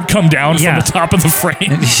boot come down from the top of the frame.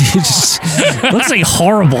 It just looks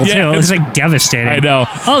horrible, too. It looks devastating. I know.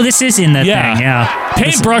 Oh, this is in the thing, yeah.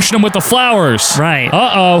 Paintbrushing him with the flowers. Right.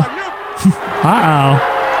 Uh-oh.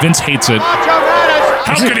 Vince hates it.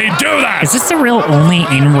 How could he do that? Is this the real only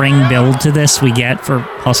in-ring build to this we get for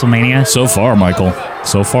WrestleMania? So far, Michael.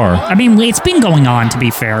 So far. I mean, it's been going on, to be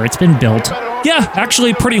fair. It's been built. Yeah,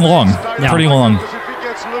 actually pretty long. Yeah. Pretty long.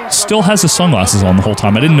 Still has his sunglasses on the whole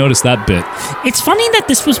time. I didn't notice that bit. It's funny that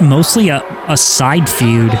this was mostly a side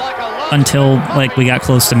feud until we got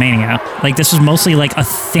close to Mania. This was mostly a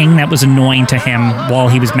thing that was annoying to him while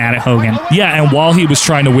he was mad at Hogan. Yeah, and while he was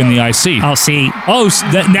trying to win the IC. Oh, see. Oh,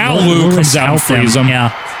 now Lou comes out and frees him.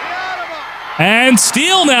 Yeah. And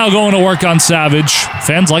Steele now going to work on Savage.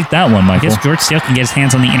 Fans like that one, I Michael. guess George Steele can get his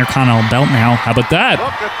hands on the Intercontinental belt now. How about that?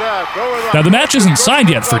 Now, the match isn't signed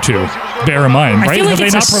yet for 2. Bear in mind, right? I feel like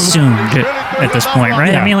it's assumed at this point,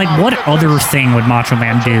 right? Yeah. I mean, like, what other thing would Macho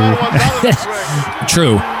Man do?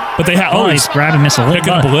 True. But they have... He's grabbing Missile.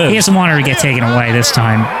 Picking up Liz. He doesn't want her to get taken away this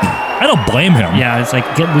time. I don't blame him. Yeah, it's like,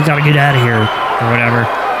 we got to get out of here, or whatever.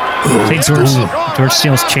 Say George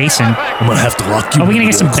Steele's chasing. I'm going to have to lock you. Are we going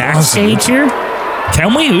to get some backstage here?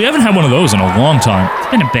 Can we? We haven't had one of those in a long time.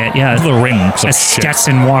 It's been a bit, yeah. The ring looks like As shit.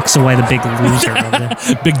 Stetson walks away, the big loser of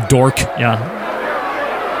the... Big dork. Yeah.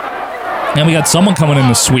 And we got someone coming in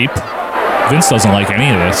to sweep. Vince doesn't like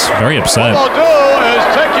any of this. Very upset. What we'll do is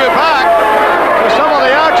take you back to some of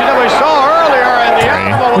the action that we saw earlier in the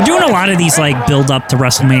animal. We're doing a lot of these, like, build-up to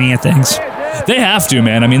WrestleMania things. They have to,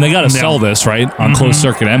 man. I mean, they got to sell this, right? On closed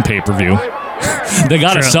circuit and pay-per-view. They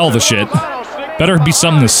got to sell the shit. Better be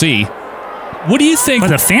something to see. What do you think? But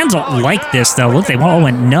the fans don't like this, though. Look, they all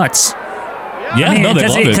went nuts. Yeah, I mean, no, they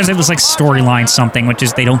love it. Because it was like storyline something, which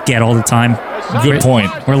is they don't get all the time. Good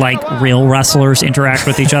point. Where like real wrestlers interact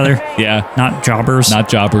with each other. Yeah. Not jobbers. Not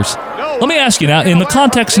jobbers. Let me ask you now, in the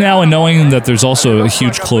context now and knowing that there's also a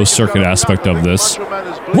huge closed circuit aspect of this,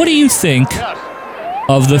 what do you think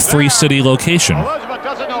of the 3-city location? Elizabeth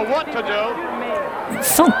doesn't know what to do. It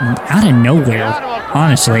felt out of nowhere,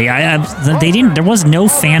 honestly. They didn't. There was no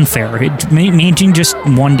fanfare. It made just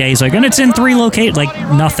one day. It's like, and it's in 3 locations, like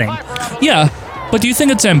nothing. Yeah, but do you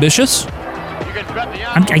think it's ambitious?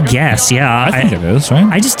 I guess, yeah. I think it is, right?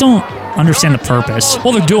 I just don't understand the purpose.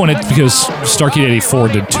 Well, they're doing it because Starrcade 84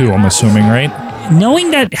 did too, I'm assuming, right?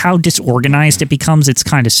 Knowing that how disorganized it becomes, it's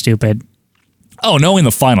kind of stupid. Oh, knowing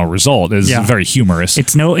the final result is very humorous.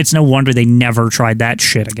 It's no wonder they never tried that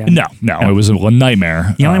shit again. No, it was a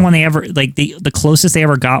nightmare. The only one they ever, like, the closest they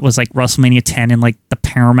ever got was, like, WrestleMania 10 in, like, the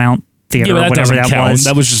Paramount Theater, or whatever that count. was.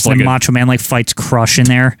 That was just when like Macho Man, like, fights Crush in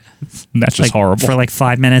there. That's just like, horrible. For, like,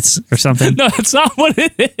 5 minutes or something. No, that's not what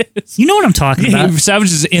it is. You know what I'm talking about.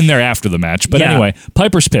 Savage is in there after the match. But anyway,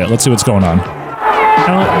 Piper's Pit. Let's see what's going on.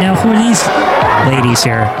 Now, who are these ladies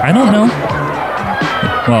here? I don't know.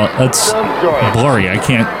 Well, that's blurry. I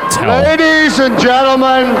can't tell. Ladies and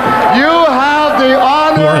gentlemen, you have the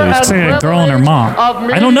honor and It's like a girl and her mom. of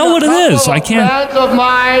meeting I don't know what it a is. couple I of can't- friends of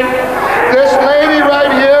mine. This lady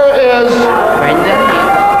right here is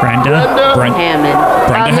Brenda Hammond.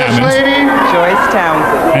 and this Hammond. lady Joyce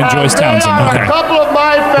Townsend. And Joyce they Townsend. are Okay. a couple of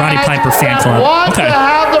my fans Roddy Piper fan that club. want Okay. to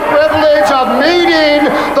have the privilege of meeting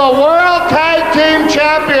the World Tag Team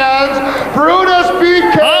Champions, Brutus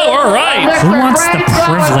BK. Oh, all right. and Who Mr. wants the Frank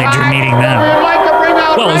privilege of meeting them? We'd like to bring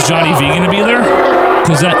out Well, is Johnny V going to be there?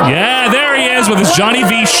 Yeah, there he is with his Johnny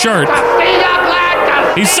V shirt.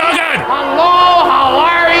 He's so good. Hello, how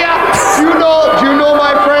are you? Do you know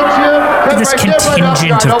my friends here? Look at this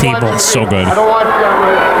contingent of people. So good. I don't want you.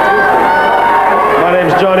 My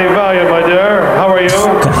name's Johnny Valiant, my dear. How are you?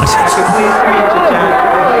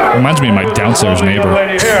 Reminds me of my downstairs neighbor.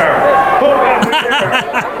 Lady here.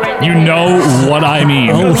 You know what I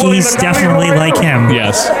mean. Oh, he's definitely like him.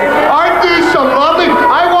 Yes. Aren't these some lovely?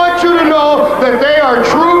 I want you to know that they are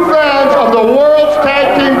true fans of the World's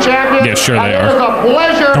Tag Team Champions. Yeah, sure they and are. It is a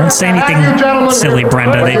pleasure. Don't say anything to have you gentlemen silly, here.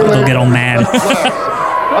 Brenda. They'll get all mad.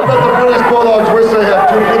 I bet the British Bulldogs wish they had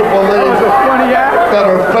 2 beautiful ladies that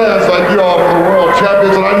are fans like you all for the World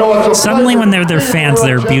Champions, and I know it's a Suddenly, pleasure. when they're their fans,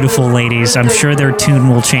 they're beautiful ladies. I'm sure their tune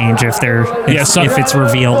will change if it's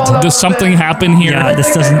revealed. Does something happen here? Yeah,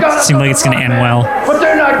 this doesn't seem like it's going to end well. But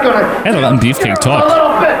they're not gonna. Hey, they're letting Beefcake A talk.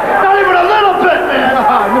 little bit, not even a little bit,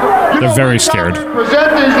 man. They're very scared.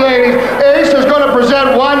 Present these ladies. Ace is going to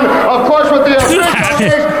present one, of course, with the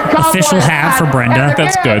Official hat for Brenda.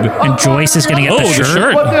 That's good. And Joyce is going to get the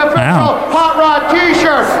shirt. With the official Wow. Hot Rod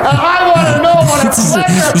T-shirt. And I want to know what it's like.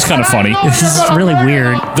 This is kind of funny. This is really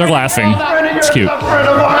weird. They're laughing. It's cute.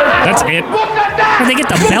 That's it. Did they get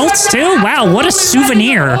the belts too? Wow, what a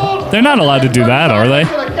souvenir. They're not allowed to do that, are they?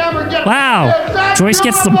 Wow. Joyce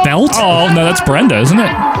gets the belt? Oh, no, that's Brenda, isn't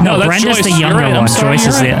it? No, that's Brenda's Joyce. the You're younger right. I'm one. sorry, Joyce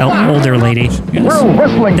is you're the right. older lady. World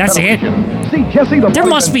Wrestling That's it. Federation. See Jesse the There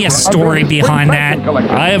must be a story behind that.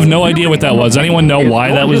 I have no idea what that was. Anyone know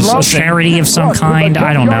why that was a thing? Charity of some kind?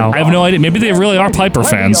 I don't know. I have no idea. Maybe they really are Piper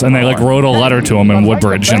fans, and they like wrote a letter to him in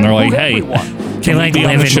Woodbridge, and they're like, "Hey, They can we like be on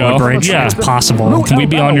live the in show? Woodbridge. Yeah, It's possible. can we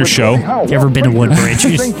be on your show?" You ever been to Woodbridge?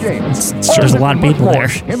 There's a lot of people there.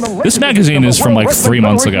 This magazine is from like 3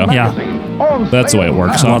 months ago. Yeah. That's the way it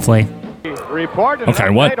works. Huh? Lovely. Okay,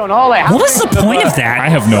 what? What was the point of that? I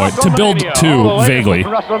have no idea. To build to vaguely.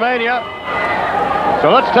 WrestleMania.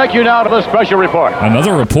 So let's take you now to the special report.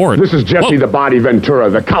 Another report. This is Jesse the Body Ventura,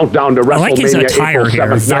 the countdown to like his WrestleMania attire April here.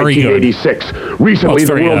 7th, Very good. 1986. Recently, the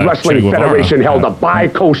very, World Wrestling Che Guevara. Federation held a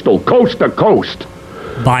bi-coastal, coast-to-coast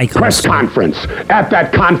press conference. At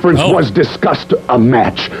that conference was discussed a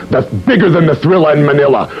match that's bigger than the Thrilla in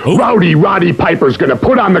Manila. Rowdy Roddy Piper's going to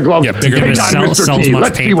put on the gloves. Yeah, bigger than Mr. T.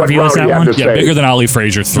 Let's see what Rowdy had to say. Yeah, bigger than Ali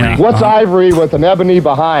Frazier 3. Yeah. What's Ivory with an ebony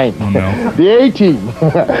behind? Oh, no. The A-Team.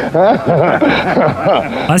 Why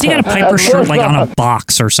has he got a Piper shirt like on a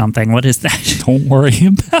box or something? What is that? Don't worry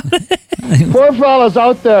about it. Poor fella's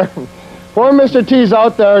out there. Poor Mr. T's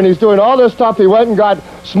out there, and he's doing all this stuff. He went and got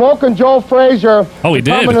Smoking Joe Frazier Oh, he to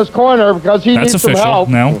come did? in his corner because he That's needs some official. help.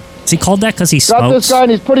 No. Is he called that because he Got this smokes? guy,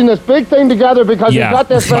 and he's putting this big thing together because Yeah. he got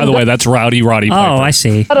this By thing the way, that's Rowdy Roddy Piper. Oh, I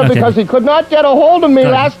see. because he could not get a hold of me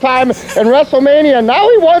last time in WrestleMania. Now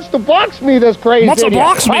he wants to box me, this crazy Wants to idiot.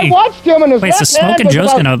 box me? I watched him in his Wait, so left hand Smoking was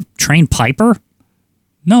Joe's about- going to train Piper?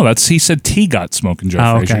 No, he said T got Smoking Joe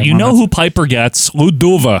Oh, Frazier. okay. You Well, know that's- who Piper gets?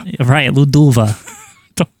 Luduva. Right, Ludulva.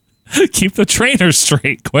 Keep the trainer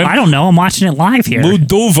straight, Quinn. I don't know. I'm watching it live here.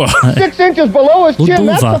 Luduva. 6 inches below his chin.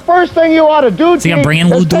 That's Luduva. the first thing you ought to do. Is he gonna T, bring in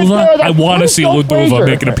is take Luduva? care of that I wanna see Joe Luduva Frazier.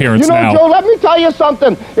 make an appearance you know, now. Joe, let me tell you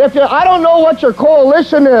something. I don't know what your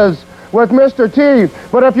coalition is with Mr. T,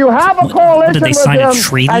 but if you have a coalition did they with sign a him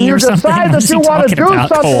treaty and you or something? decide What that is you he want to talking do about?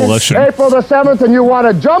 something Coalition. April the 7th and you want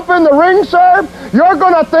to jump in the ring, sir, you're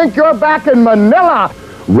going to think you're back in Manila.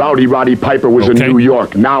 Rowdy Roddy Piper was in New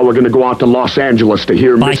York. Now we're going to go out to Los Angeles to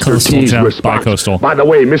hear Mr. Bi-coastal, T's Joe. response. Bi-coastal. By the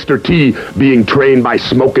way, Mr. T being trained by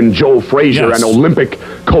Smoking Joe Frazier Yes. and Olympic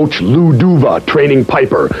coach Lou Duva training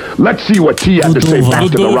Piper. Let's see what T had to say back to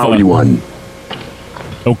the Luduva. Rowdy one.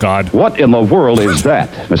 Oh, God. What in the world is that,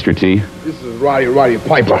 Mr. T? This is Roddy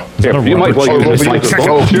Piper. If you might well use this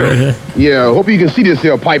microphone. Sure. Yeah, hope you can see this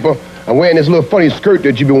here, Piper. I'm wearing this little funny skirt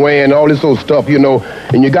that you've been wearing, all this old stuff, you know,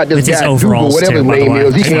 and you got this With his guy, Duke, or overalls, whatever too, his by the name way.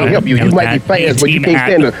 is. He I know, can't help you. I You know might be that. fast, but you Team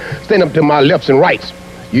can't stand up to my lefts and rights.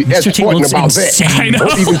 That's Mr. T sporting looks about insane. I know.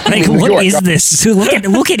 Hope you can see Like, in New what York. is this? Look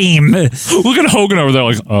at him. Look at Hogan over there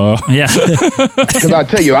like, Yeah. Because I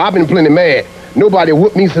tell you, I've been plenty mad. Nobody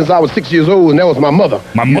whooped me since I was 6 years old, and that was my mother.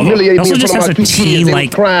 My mother. Humiliated Also me in just front of has my a two T, kids. They like,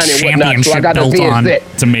 was crying and whatnot, so I got to championship say built on. that.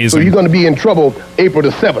 It's amazing. So you're going to be in trouble April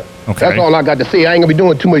the 7th. Okay. That's all I got to say. I ain't going to be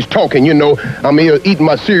doing too much talking, you know. I'm here eating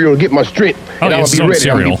my cereal to get my strength. Oh, and yeah, I'm some going to be ready. I'm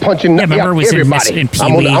cereal. going to be punching Yeah, remember it was in everybody. in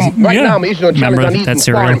I'm Pee-wee. right Yeah. now, I'm issuing a challenge. Remember I need that some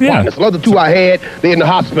cereal? sparring Yeah. partners. The other two I had, they're in the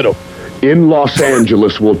hospital. In Los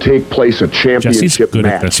Angeles will take place a championship good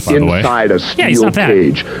at match this, by the way. inside a Yeah, he's steel not bad.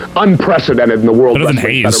 cage. Unprecedented in the World Better than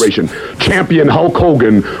Wrestling Hayes. Federation. Champion Hulk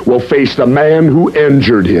Hogan will face the man who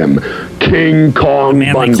injured him, King Kong man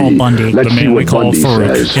they Bundy. call Bundy. Let's The see man we what call Bundy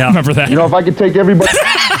Farouk. says. Yeah. Remember that? You know, if I could take everybody...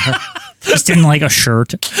 Just in like a shirt.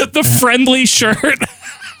 The friendly shirt.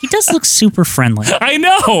 He does look super friendly. I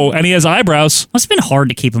know. And he has eyebrows. Must have been hard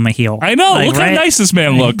to keep him a heel. I know. Like, Look how right? nice this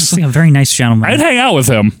man He's looks. like a very nice gentleman. I'd hang out with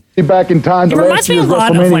him. back in time He to reminds last me a year's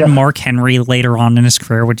lot of WrestleMania. when Mark Henry later on in his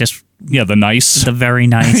career would just Yeah, the nice. the very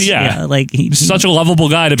nice. Yeah. like he's Such a lovable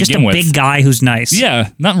guy to just begin a with. big guy who's nice. Yeah,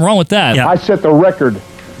 nothing wrong with that. Yeah. I set the record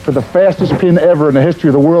for the fastest pin ever in the history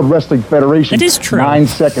of the World Wrestling Federation. It is true. 9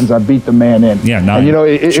 seconds I beat the man in. Yeah, 9. And you know,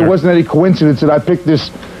 it Sure. wasn't any coincidence that I picked this,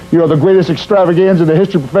 you know, the greatest extravaganza in the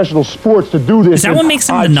history of professional sports to do this. Is that And what makes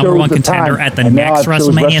him I the number chose one the contender time, at the and now next I chose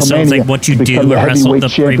WrestleMania? So it's like WrestleMania what you to do become the at heavyweight the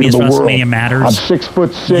champion previous of the world. WrestleMania matters. I'm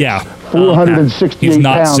 6'6", Yeah. 468 He's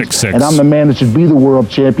not pounds, 6'6". and I'm the man that should be the world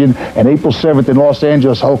champion. And April 7th in Los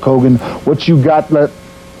Angeles, Hulk Hogan, what you got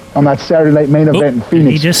on that Saturday night main event in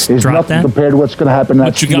Phoenix he just is dropped nothing that? compared to what's going to happen in that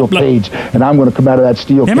What you steel got, cage. And I'm going to come out of that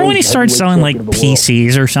steel Remember cage. when he started heavyweight selling like champion of the world.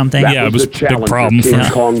 PCs or something? Yeah, it was a the big challenge problem for King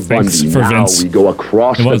for- Kong thanks Bundy. for Now Vince. we go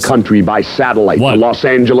across It the was. country by satellite What? to Los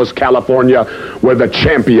Angeles, California, where the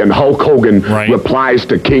champion Hulk Hogan Right. replies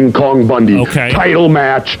to King Kong Bundy. Okay. Title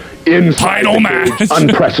match inside Title the match. cage.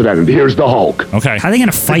 Unprecedented. Here's the Hulk. Okay. How are they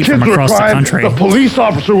going to fight from Kids were across the crying. country? The police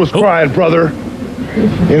officer was crying, brother.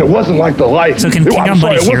 And it wasn't like the light. So can I'm King Kong sorry,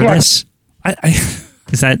 Bundy it hear wasn't like this?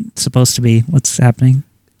 Is that supposed to be what's happening?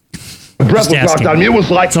 the breath Just was knocked asking. out of me. It was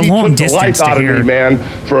like It's a he long took the life distance to out of hear. me, man,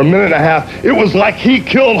 for a minute and a half. It was like he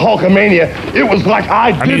killed Hulkamania. It was like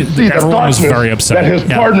I did mean, see the everyone was darkness very upset. that his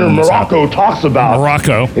Yeah, partner when this Morocco talks about.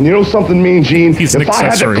 Morocco. And you know something, Mean Gene? He's an If I had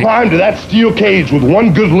accessory. to climb to that steel cage with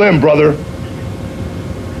one good limb, brother,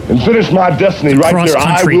 and finish my destiny right there, I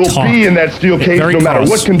Cross-country will talk. be in that steel cage very no matter close.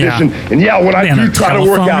 what condition. Yeah. And yeah, when I Yeah, on do a try to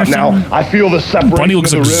work telephone out or now, something? I feel the separation Bundy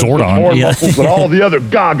looks of the like ribs, the Zordon. torn Yeah. muscles, and all the other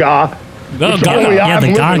gaga. Oh, It's God. only Yeah, I'm the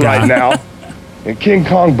living gaga. right now. And King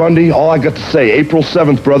Kong Bundy, all I got to say, April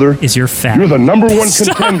 7th, brother, Is your fat? you're the number one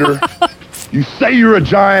contender. You say you're a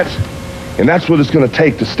giant. And that's what it's going to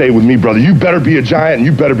take to stay with me, brother. You better be a giant and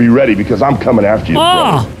you better be ready because I'm coming after you,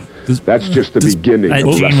 brother. That's just the beginning.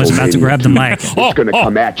 Gene was about to grab the mic. It's going to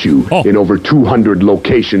come at you in over 200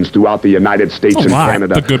 locations throughout the United States and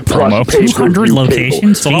Canada. That's a good promo. 200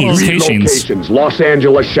 locations? A lot of locations. Los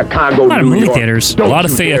Angeles, Chicago, a lot of New movie York. theaters. A lot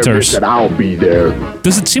of theaters. I'll be there.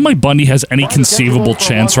 Does it seem like Bundy has any conceivable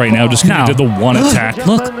chance right now just because he did the one attack?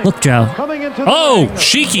 Look, Joe. Oh,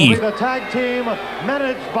 Sheiky.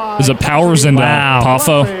 Is it Powers and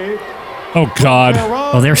Poffo? Oh, God.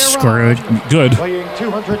 Oh, they're screwed. Good.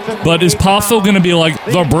 But is Poffo going to be like,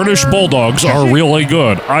 the British Bulldogs are really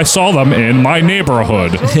good. I saw them in my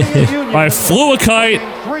neighborhood. I flew a kite.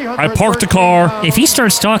 I parked a car. If he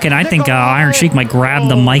starts talking, I think Iron Sheik might grab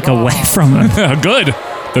the mic away from him. Good.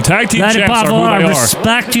 The tag team champs are who I they are.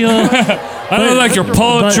 respect you. I don't like your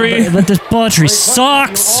poetry. But this poetry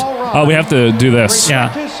sucks. Oh, we have to do this. Yeah.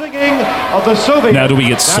 Now, do we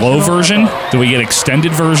get slow version? Do we get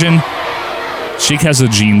extended version? Sheik has the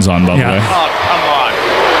jeans on, by the way. Oh, come on.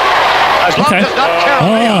 As long Okay. as it's not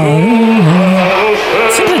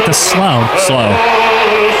Seems like the slow. Slow.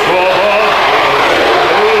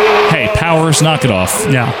 Hey, Powers, knock it off.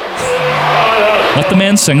 Yeah. Let the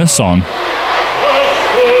man sing a song.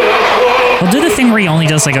 He'll do the thing where he only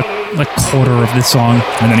does like a quarter of the song.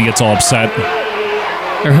 And then he gets all upset.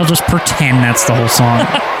 Or he'll just pretend that's the whole song.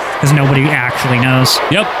 Because nobody actually knows.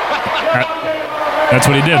 Yep. That's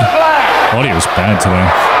what he did. Audio's bad today.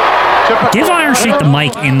 Give Iron Sheik the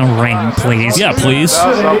mic in the ring, please. Yeah, please.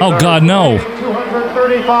 Oh, God, no.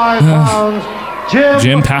 235 pounds.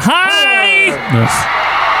 Jim Hi!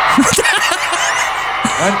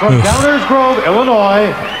 And from Downers Grove,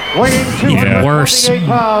 Illinois, weighing 228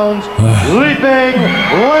 pounds, leaping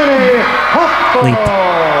Lenny Poffo.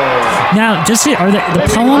 Now, are the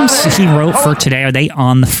poems he wrote for today, are they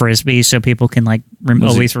on the Frisbee so people can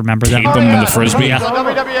always remember them? Tape them in the Frisbee? Yeah.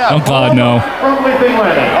 Oh, God, no.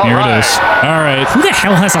 Here it is. All right. Who the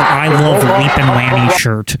hell has an I Love Leapin' Lanny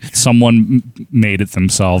shirt? Someone made it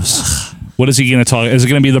themselves. What is he going to talk? Is it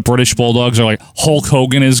going to be the British Bulldogs or like Hulk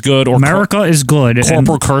Hogan is good? Or America is good.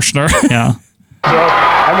 Corporal Kirshner? Yeah.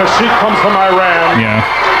 And the Sheik comes from Iran. Yeah.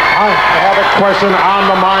 I have a question on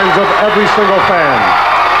the minds of every single fan.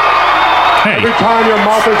 Hey. Every time your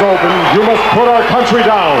mouth is open, you must put our country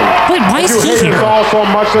down. Wait, why is if you he hate here? us all so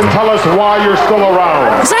much, then tell us why you're still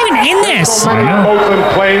around. He's not even in this. So many boats and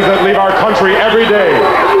planes that leave our country every day.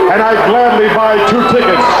 And I'd gladly buy 2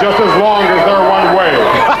 tickets just as long as they're one way.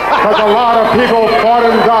 Because a lot of people fought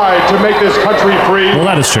and died to make this country free. Well,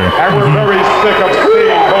 that is true. And we're very sick of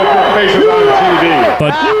seeing both your faces on TV.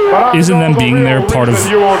 But isn't them being there part of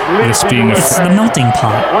this being a... It's the melting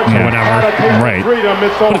pot or whatever. Right.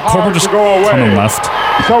 But Corporal just come and left.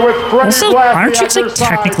 Also, Iron Sheik's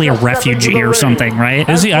technically a refugee or something, right?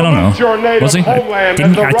 Is he? I don't know. Was he?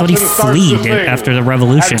 I thought he fled after the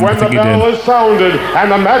revolution. And when the bell is sounded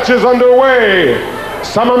and the match is underway,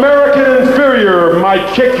 some American inferior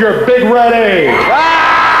might kick your big red A.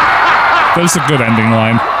 That's a good ending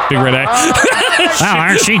line. Big red A. Wow,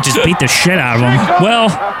 Iron Sheik just beat the shit out of him. Well,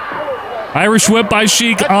 Irish whip by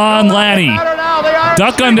Sheik on Lanny.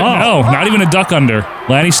 Duck under. No, not even a duck under.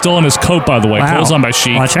 Lanny's still in his coat, by the way. Wow. Close on by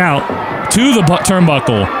Sheik. Watch out. To the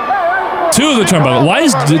turnbuckle. To the turnbuckle. Why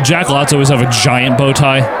does Jack Lotz always have a giant bow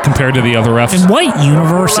tie compared to the other refs? In what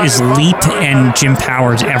universe is Leap and Jim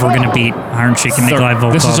Powers ever going to beat Iron Sheik and Nikolai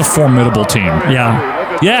Volkov? This is a formidable team. Yeah.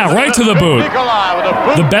 Yeah, right to the boot.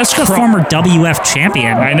 The best former WWF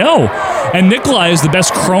champion. I know. And Nikolai is the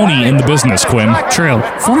best crony in the business, Quinn. True.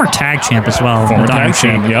 Former tag champ as well. Former tag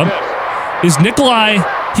champ, yep. Is Nikolai...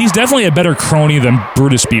 He's definitely a better crony than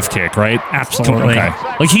Brutus Beefcake, right? Absolutely. Okay.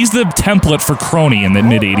 Like, he's the template for crony in the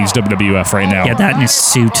mid-'80s WWF right now. Yeah, that in his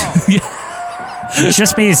suit. He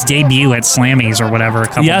just made his debut at Slammy's or whatever a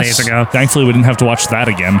couple days ago. Thankfully, we didn't have to watch that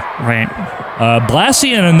again. Right.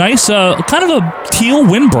 Blassie and a nice, kind of a teal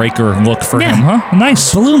windbreaker look for him, huh?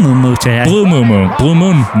 Nice. Blue Moo today. Blue Moo. Blue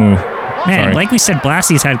Moon Moo. Man, Sorry. like we said,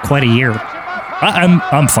 Blassie's had quite a year.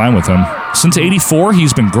 I'm fine with him. Since '84,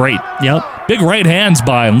 he's been great. Yep. Big right hands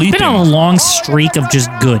by Leaping. Been on a long streak of just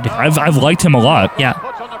good. I've liked him a lot. Yeah.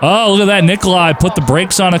 Oh, look at that. Nikolai put the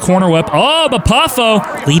brakes on a corner whip. Oh, but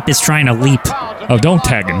Poffo. Leap is trying to leap. Oh, don't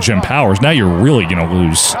tag in Jim Powers. Now you're really going to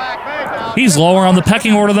lose. He's lower on the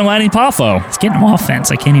pecking order than Lanny Poffo. He's getting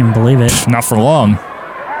offense. I can't even believe it. Not for long.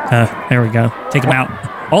 There we go. Take him out.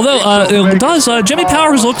 Although, Jimmy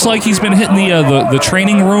Powers looks like he's been hitting the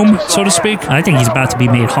training room, so to speak. I think he's about to be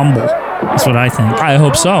made humble. That's what I think. I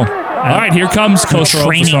hope so. All right, here comes Coach The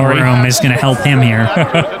training room is going to help him here.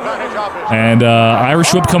 And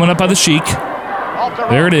Irish whip coming up by the Sheik.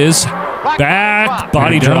 There it is. Back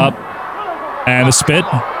body drop. And a spit.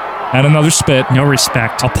 And another spit. No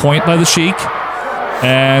respect. A point by the Sheik.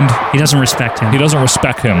 And he doesn't respect him. He doesn't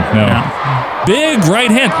respect him. No. Big right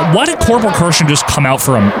hand. Why did Corporal Kirshen just come out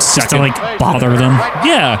for a second? Just to like bother them.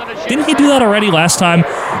 Yeah. Didn't he do that already last time?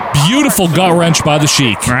 Beautiful gut wrench by the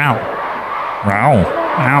Sheik. Wow.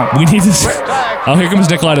 We need this. Oh, here comes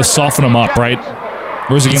Nikolai to soften him up, right?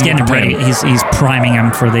 Where's he He's getting him ready. He's priming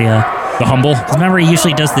him for the humble. Remember, he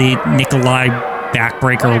usually does the Nikolai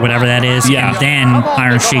backbreaker or whatever that is. Yeah. And then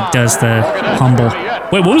Iron Sheik does the humble.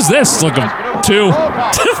 Wait, what was this? It's like a 2.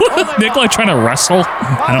 Nikolai trying to wrestle?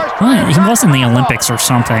 He was in the Olympics or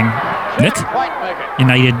something. Nick?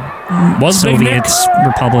 United Soviet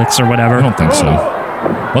Republics or whatever. I don't think so.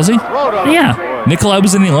 Was he? Yeah. Nikolai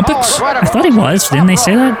was in the Olympics? I thought he was. Didn't they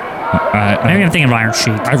say that? Maybe I'm thinking of Iron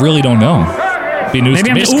Sheik. I really don't know.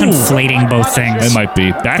 Maybe I'm just conflating both things. It might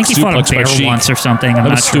be. Back I think he fought a bear once or something. I'm that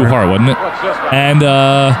not was sure. Stu Hart, wasn't it? And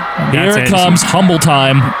here it comes. Humble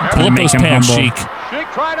time. Pull up those pants, Sheik.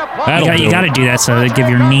 You got to do that so they give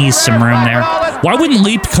your knees some room there. Why wouldn't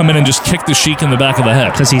Leap come in and just kick the Sheik in the back of the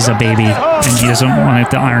head? Because he's a baby and he doesn't want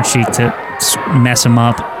the Iron Sheik to mess him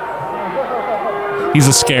up. He's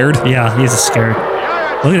a scared? Yeah, he's a scared.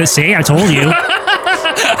 Look at this. See, I told you.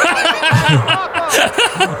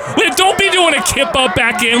 Wait, don't be doing a kip up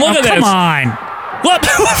back in. Look at this. Come on. What?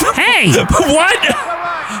 Hey. What?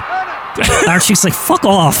 Iron Sheik's like, fuck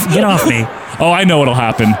off. Get off me. Oh, I know what'll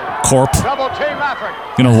happen. Corp.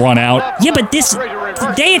 Gonna run out. Yeah, but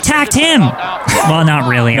they attacked him. Well, not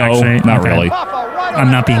really, actually. No, not really. I'm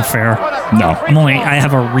not being fair. No. I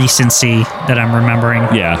have a recency that I'm remembering.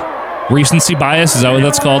 Yeah. Recency bias, is that what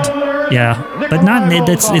that's called? Yeah. But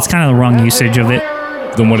it's kind of the wrong usage of it.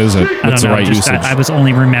 Then what is it? What's the right usage? I was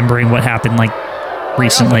only remembering what happened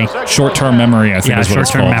recently. Short-term memory, I think is what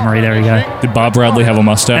it's called. Short-term memory, there you go. Did Bob Bradley have a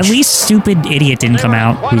mustache? At least Stupid Idiot didn't come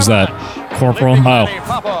out. Who's that? Corporal. Oh.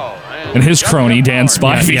 And his crony, Dan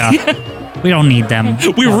Spivey. Yeah. We don't need them.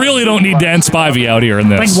 We really don't need Dan Spivey out here in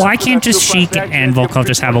this. Like, why can't just Sheik and Volkov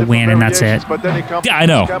just have a win and that's it? Yeah, I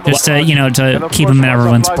know. Just to keep them in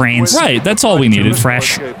everyone's brains. Right, that's all we needed.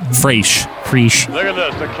 Fresh.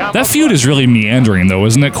 That feud is really meandering, though,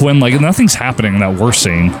 isn't it, Quinn? Like, nothing's happening that we're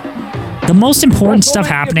seeing. The most important stuff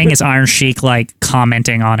happening is Iron Sheik,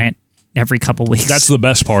 commenting on it every couple weeks. That's the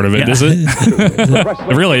best part of it, is it?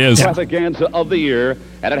 It really is. Extravaganza of the year,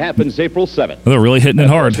 and it happens April 7th. They're really hitting it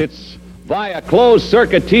hard. It's via closed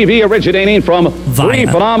circuit TV originating from three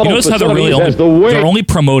phenomenal facilities they're only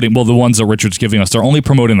promoting, well, the ones that Richard's giving us, they're only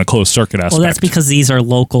promoting the closed circuit aspect. Well, that's because these are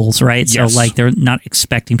locals, right? Yes. So, they're not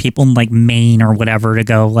expecting people in, Maine or whatever to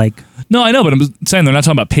go, No, I know, but I'm saying they're not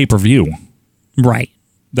talking about pay-per-view. Right.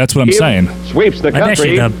 That's what I'm saying. Sweeps the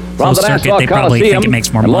country the from the circuit, Nassau they probably Coliseum think it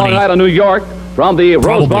makes more in money. Long Island, New York, from the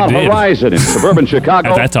Rosemont did. Horizon in suburban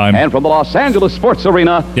Chicago, At that time. and from the Los Angeles Sports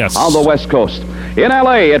Arena on the West Coast. In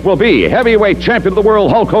L.A., it will be heavyweight champion of the world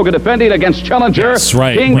Hulk Hogan defending against challenger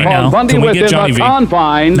King Kong Bundy within the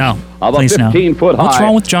confines of a 15-foot high. What's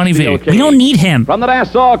wrong with Johnny V? We don't need him. From the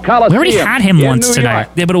Nassau Coliseum. We already had him once tonight.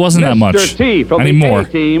 Yeah, but it wasn't that much. Mr. T from anymore. the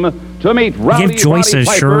A-team to meet Rowdy Joyce a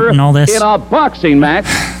Piper shirt and all this. in a boxing match.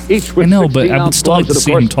 Each with I know, but I would still like to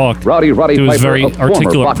see him talk. Rowdy Do his Piper, very a former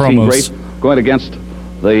articulate boxing promos. great, going against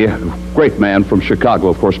the great man from Chicago,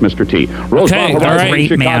 of course, Mr. T. Okay, all right.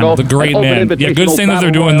 Chicago, the great man. Yeah, good thing that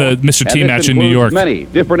they're doing the Mr. T match in New York. Many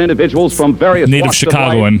different individuals from various Native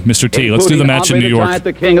Chicago and Mr. T. Let's do the match in New York.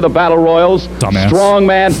 The king of the Battle Royals. Dumbass.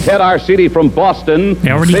 Strongman Ted Arcidi from Boston.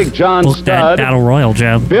 They already Big John booked that Studd. Battle Royal,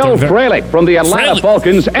 Joe. Bill Fralick from the Atlanta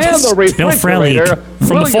Falcons and the Refrigerator.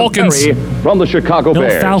 From the Falcons. From the Chicago Bill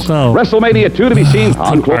Bears. Falco. WrestleMania 2 to be seen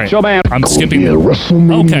on Club Showman. I'm skipping. Yeah,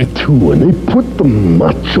 WrestleMania 2, and they put the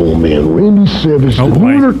Macho Man, Randy Savage, the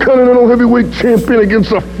Intercontinental Heavyweight Champion,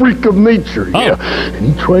 against a freak of nature. Yeah,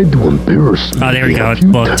 and he tried to embarrass me. Oh, there you go. It's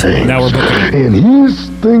booked. Now we're booking it. And his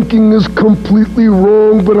thinking is completely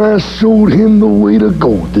wrong, but I showed him the way to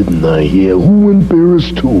go, didn't I? Yeah, who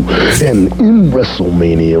embarrassed who? And in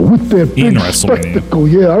WrestleMania, with that big spectacle,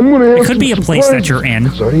 yeah, I'm going to have It could be a place that you're in.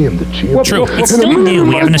 because I am the champion. True. It's still new.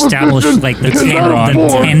 We haven't established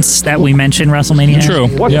the tents that we mentioned WrestleMania. True.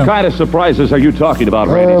 What kind of surprises are you talking about,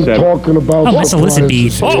 Randy I'm Savage? talking about Miss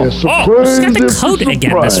Elizabeth. Oh, She's got the coat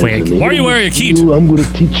again this week. Why are you wearing a keat? I'm going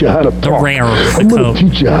to teach you how to talk. The rare, I'm the going coat. to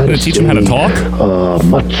teach you how to Teach him how to talk?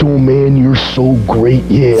 Macho Man, you're so great.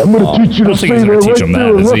 Yeah, I'm going to teach you I to don't say think he's that gonna teach right him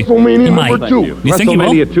there that, in is he? WrestleMania He might. number 2. You think he will?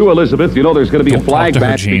 WrestleMania 2, Elizabeth, you know there's going to be a Don't talk flag to her,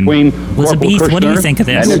 match Gene. between Elizabeth, Corporal what do you Kirshner think of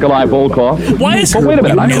this? and Nikolai Volkov. Why is But wait a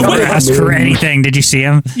minute. I Never don't know. asked for for anything. Did you see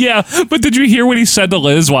him? Yeah, but did you hear what he said to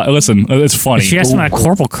Liz? Listen, it's funny. She asked him about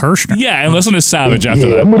Corporal Kirshner. Yeah, and listen to Savage after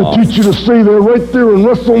that. I'm going to teach you to say that right there in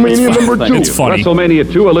WrestleMania number 2. It's funny.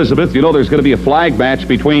 WrestleMania 2, Elizabeth, you know there's going to be a flag match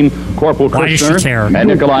between Corporal Kirshner and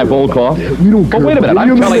Nikolai Volkov. But wait a minute,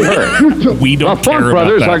 I'm telling her. We don't care about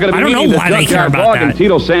that. The Funk Brothers are going to be meeting the Junkyard Dog and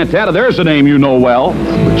Tito Santana. There's a name you know well.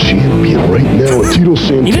 I'm a champion right now. Tito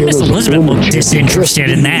Santana. Even Miss Elizabeth looked disinterested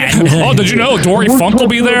in that. Oh, did you know Dory Funk will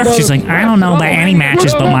be there? She's like, I don't know about any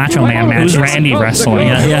matches but Macho Man matches. Who's Randy wrestling?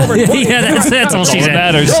 Yeah, that's all she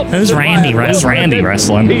said. Who's Randy wrestling? Randy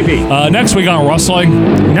wrestling. Next week on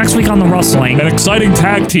Wrestling. Next week on the Wrestling. An exciting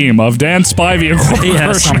tag team of Dan Spivey and Corporal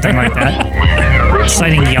Yeah, something like that.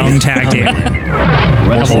 Exciting young tag team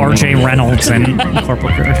of RJ Reynolds and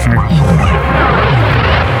Corporal Kirshner.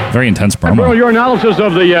 Very intense promo. Bruno, your analysis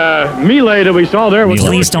of the melee that we saw there was...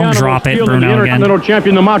 Please don't drop it, Bruno, the Intercontinental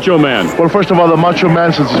Champion, the Macho Man. Well, first of all, the Macho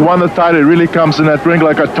Man, since he's won the title, he really comes in that ring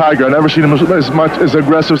like a tiger. I've never seen him as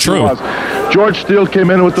aggressive as he was. George Steele came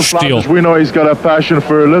in with the flowers. We know he's got a passion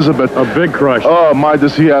for Elizabeth. A big crush. Oh, my,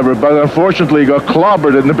 does he ever. But unfortunately, he got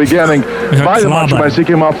clobbered in the beginning by the Macho Man as he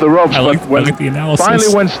came off the ropes. I like the analysis.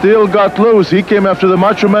 Finally, when Steele got loose, he came after the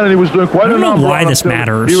Macho Man, and he was doing quite enough. I don't know why this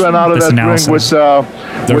matters. He ran out of that ring with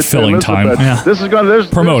they're filling Elizabeth. time. Yeah. There's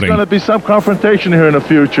going to be some confrontation here in the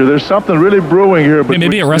future. There's something really brewing here. Yeah,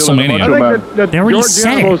 maybe at WrestleMania. I think that George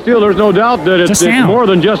Steele, there's no doubt that it's more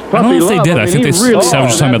than just puppy love. I don't know if they did. I think they said was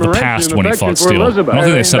talking about the past when he fought Steele. I don't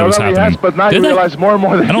think they said it was happening. But now you realize more and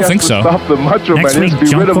more that I don't think so. Stop the Macho Next Man. week,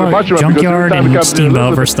 Junkyard and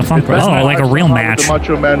Steamboat versus the Funk Brothers. Oh, like a real match. Isn't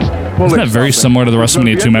that very similar to the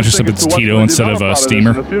WrestleMania 2 match, except it's Tito instead of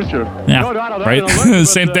Steamer? Yeah. Right?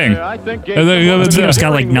 Same thing. Tito's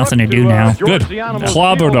got like nothing to do now. Good.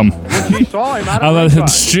 Clobbered him.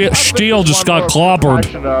 Steele just got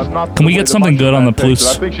clobbered. Can we get something good on the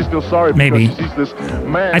police? Maybe.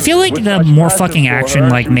 I feel like the more fucking action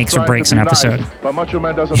like makes or breaks an episode. But Macho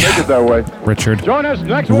Man doesn't make it that way. Richard.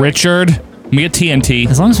 We get TNT.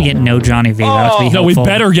 As long as we get no Johnny V, that would be helpful. No, we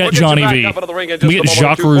better get Johnny V. We get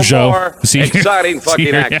Jacques Rougeau. Exciting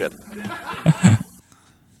fucking action.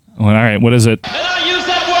 Well, all right, what is it?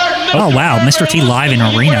 Oh, wow, Mr. T live in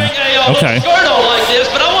arena. Okay.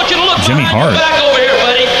 Jimmy Hart. Back over here,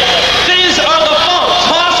 buddy. These are the Funks,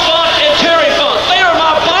 Haas Funk and Terry Funk. They are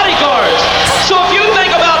my bodyguards. So if you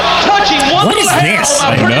think about touching one What is little hair this? on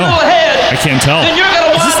my I pretty know. little head, I can't tell. then you're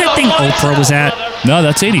gonna Is this that thing Oprah was at? No,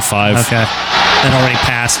 that's 85. Okay. That already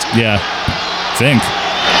passed. Yeah. Think.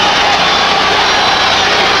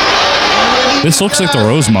 This looks like the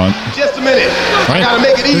Rosemont. Just a minute. Right? I gotta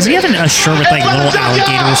make it easy. Does he have a shirt with like little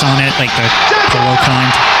alligators on it, like the polo kind?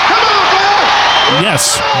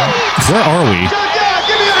 Yes. Where are we?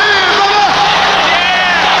 Give me a hand, brother.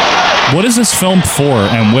 What is this filmed for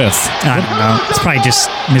and with? I don't know. It's probably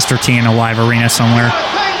just Mr. T in a live arena somewhere.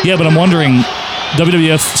 Yeah, but I'm wondering,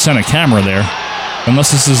 WWF sent a camera there.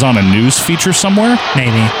 Unless this is on a news feature somewhere?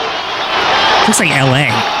 Maybe. Looks like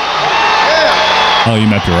LA. Oh, you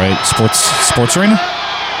might be right. Sports arena?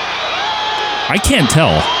 I can't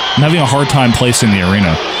tell. I'm having a hard time placing the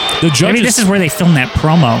arena. The judges, maybe this is where they filmed that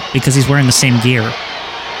promo because he's wearing the same gear.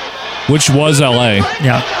 Which was LA.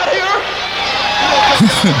 Yeah.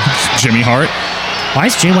 Jimmy Hart. Why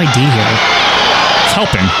is JYD here? It's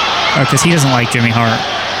helping. Because he doesn't like Jimmy Hart.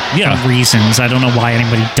 Yeah. For reasons. I don't know why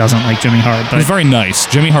anybody doesn't like Jimmy Hart. But he's very nice.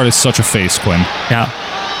 Jimmy Hart is such a face, Quinn. Yeah.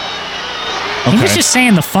 Okay. He was just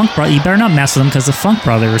saying the Funk Brothers, you better not mess with them because the Funk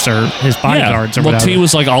Brothers are his bodyguards or whatever. Well, T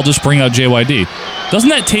was like, I'll just bring out JYD. Doesn't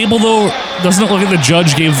that table, though, doesn't it look like the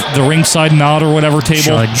judge gave the ringside nod or whatever table?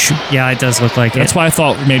 Judge. Yeah, it does look like That's why I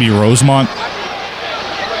thought maybe Rosemont.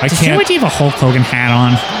 Does JYD have a Hulk Hogan hat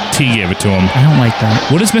on? T gave it to him. I don't like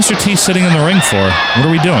that. What is Mr. T sitting in the ring for? What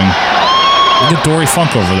are we doing? Look at Dory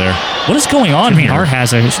Funk over there. What is going on Jimmy here? Hart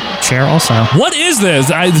has a chair also. What is this?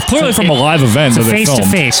 It's clearly from a live event. It's a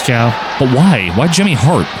face-to-face, Joe. But why? Why Jimmy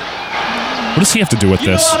Hart? What does he have to do with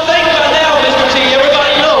this?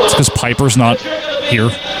 It's because Piper's not here.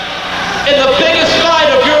 In the biggest fight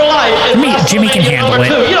of your life. Jimmy can handle it.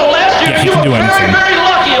 You know, last year Yeah, he you can do were anything. very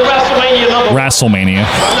lucky in WrestleMania number 1. WrestleMania.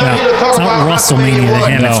 No, it's not WrestleMania to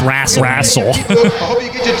him. It's Wrestle. I hope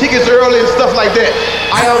you get your tickets early and stuff like that.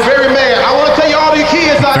 I am very mad. I want to tell you all you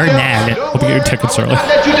kids out Very there. mad. Hope you get your tickets early. I'll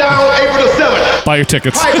let you down April the 7th. Buy your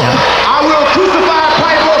tickets. Piper, I will crucify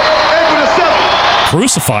Piper April the 7th.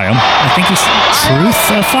 Crucify him? I think he's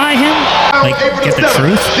truthify him? Like, get the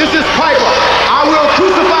truth? This is Piper. I will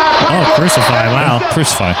crucify Piper. Oh, crucify. Wow.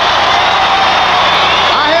 Crucify.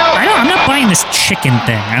 I'm not buying this chicken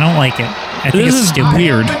thing. I don't like it. I think This it's is stupid.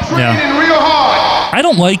 weird. Yeah. I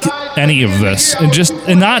don't like any of this.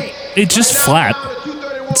 And not it's just flat.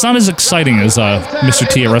 It's not as exciting as Mr.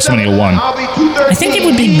 T at WrestleMania 1. I think it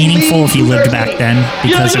would be meaningful if he lived back then,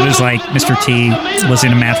 because it was like Mr. T was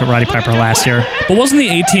in a match with Roddy Piper last year. But wasn't the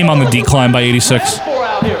A-Team on the decline by 86?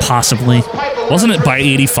 Possibly. Wasn't it by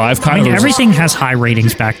 85? I mean, everything has high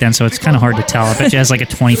ratings back then, so it's kind of hard to tell. I bet it has like a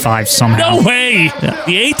 25 somehow. No way! Yeah.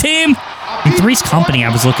 The A-Team? In Three's Company, I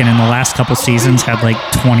was looking in the last couple seasons, had like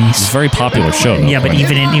 20s. It's a very popular show, though. Yeah, but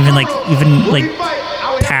even like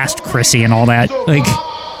past Chrissy and all that, like...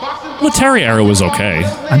 The Terry era was okay.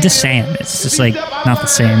 I'm just saying, it's just like not the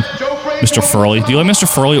same. Mr. Furley. Do you like Mr.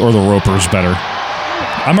 Furley or the Ropers better?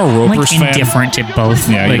 I'm a Ropers fan. Indifferent to both.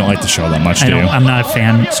 Yeah, you don't like the show that much, do you? I'm not a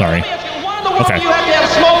fan. Sorry. Okay. You have to have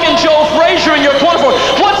Smoking Joe Frazier in your corner.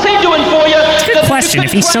 What's he doing for you? It's a good question. If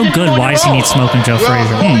he's so good, why does he need Smoking Joe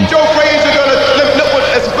Frazier? Joe Frazier gonna look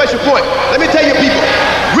as a special point. Let me tell you, people,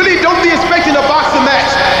 really don't be expecting a boxing match.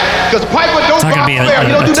 Because Piper don't box fair.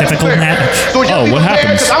 He don't do typical match. So what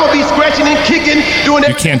happens? I'm gonna be scratching and kicking, doing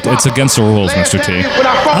You can't. It's against the rules, Mr. T.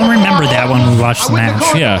 I don't remember that when we watched the match.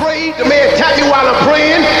 Yeah. The man tapped me while I'm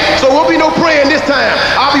praying, so won't be no praying this time.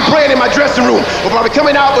 I'll be praying in my dressing room. I'll be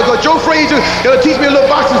coming out because Joe Frazier gonna teach me a little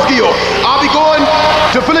boxing skill. I'll be going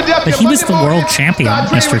to Philadelphia. But he was the world champion,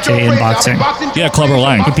 Mr. T, in boxing. Yeah, Clubber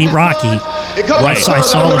Lang. He beat Rocky. Right. So I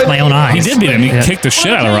saw it with my own eyes. He did beat him. He kicked the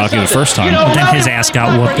shit out of Rocky the first time. But then his ass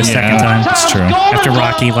got whooped the second time. That's true. After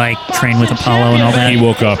Rocky trained with Apollo and all that. He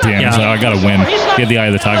woke up, and was like, I gotta win. He had the eye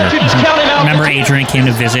of the tiger. Remember Adrian came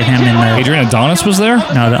to visit him in the... Adrian Adonis was there?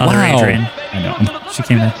 No, the other Adrian. I know. She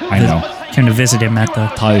came to visit him at the...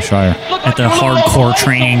 Tally Shire. At the hardcore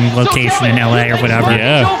training location in LA or whatever.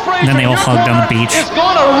 Yeah. And then they all hugged on the beach.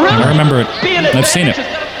 I remember it. I've seen it.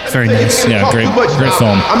 Very nice. Yeah, great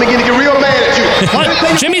film. I'm gonna get real mad at you. What?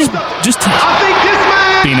 Jimmy's just... I think this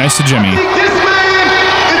man... Be nice to Jimmy. This man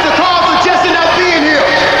is the cause of Jesse not being here.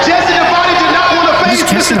 Jesse the body did not want to face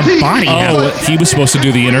Jesse Mr. the T. body. Oh, he was supposed to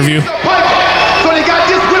do the interview? So they got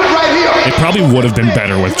this whip right here. It probably would have been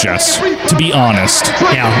better with Jess, to be honest.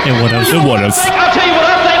 Yeah, it would have. It would have. I'll tell you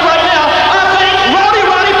what I think right now. I think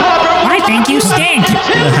Roddy Piper. I think you stink.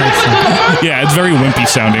 Yeah, it's very wimpy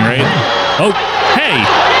sounding, right? Oh, hey.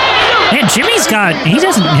 Man, Jimmy's got...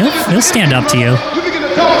 He'll stand up to you.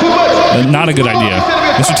 Not a good idea.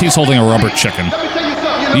 Mr. T's holding a rubber chicken.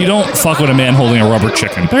 You don't fuck with a man holding a rubber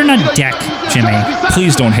chicken. Better not deck Jimmy.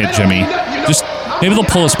 Please don't hit Jimmy. Just... Maybe they'll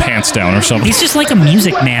pull his pants down or something. He's just like a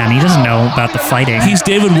music man. He doesn't know about the fighting. He's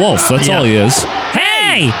David Wolf. That's all he is.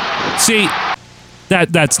 Hey! See,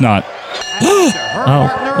 that's not...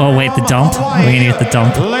 Oh, wait, the dump? We're going to get the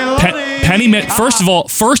dump. Penny, first of all,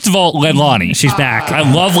 Leilani. She's back. I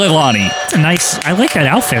love Leilani. It's a nice... I like that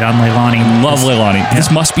outfit on Leilani. Love Leilani. Yeah.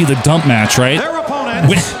 This must be the dump match, right? Their opponent,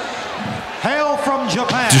 hail from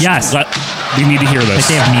Japan. Yes. We need to hear this. Like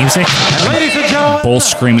they have music. And ladies and gentlemen, both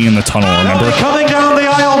screaming in the tunnel, remember? Coming down the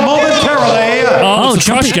aisle momentarily. Oh, it's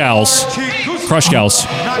the Crush Gals. Crush Gals.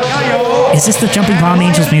 Is this the Jumping Bomb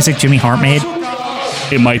Angels music Jimmy Hart made?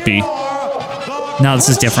 It might be. No, this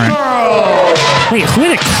is different. Wait, who are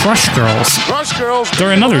the Crush Girls? Crush Girls.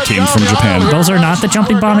 They're another team from Japan. Those are not the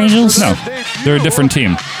Jumping Bomb Angels? No, they're a different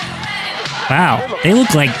team. Wow, they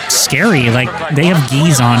look like scary. Like they have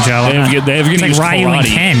gis on, Joe. They have it's like Ryu and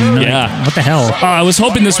Ken. Yeah. Like, what the hell? I was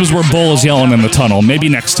hoping this was where Bull is yelling in the tunnel. Maybe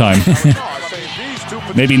next time.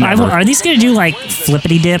 Maybe never. Are these going to do like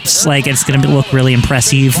flippity dips? Like it's going to look really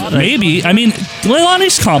impressive? Like, maybe. I mean,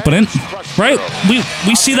 Leilani's competent, right?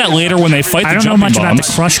 We see that later when they fight the Jumping Bombs. I don't know much about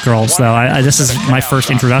the Crush Girls, though. This is my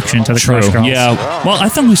first introduction to the Crush Girls. Yeah. Well, I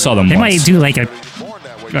think we saw them once. They might do like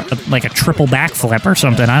a triple backflip or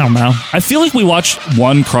something. I don't know. I feel like we watched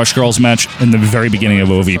one Crush Girls match in the very beginning of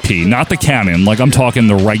OVP. Not the Canon. Like, I'm talking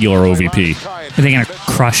the regular OVP. Are they going to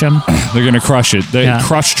crush them? They're going to crush it. They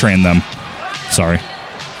crush train them. Sorry.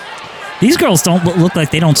 These girls don't look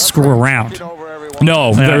like they don't screw around.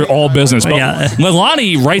 No, they're all business. But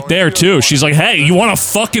Leilani right there, too. She's like, hey, you want to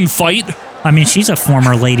fucking fight? I mean, she's a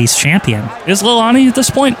former ladies champion. Is Leilani at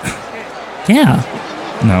this point? Yeah.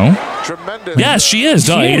 No. Yes, she is.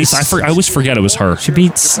 I always forget it was her. She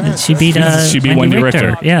beat Wendy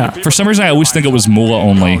Richter. Yeah. For some reason, I always think it was Moolah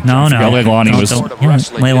only. No. Leilani was.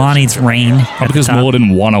 Leilani's reign. Because Moolah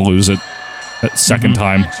didn't want to lose it that second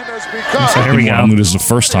time. So here we go. Lose the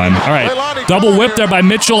first time. All right, double whip there by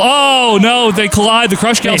Mitchell. Oh no, they collide. The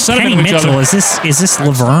Crush Gals set them each other. Is this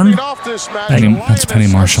Laverne? That's Penny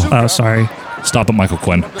Marshall. Oh, sorry. Stop it, Michael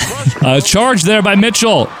Quinn. Charge there by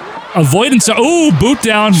Mitchell. Avoidance. Oh, boot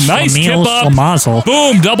down. Nice tip up.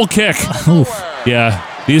 Boom, double kick. Oof. Yeah,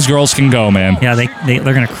 these girls can go, man. Yeah,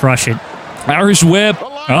 they're gonna crush it. Irish whip.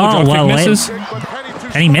 Oh, well, misses.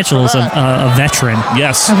 Penny Mitchell is a veteran.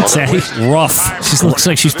 Yes. I would say. Rough. She looks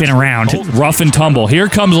like she's been around. Rough and tumble. Here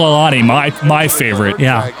comes Leilani, my favorite.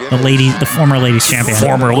 Yeah, the former ladies champion.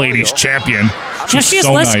 Former ladies champion. She has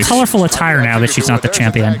so less nice. colorful attire now that she's not the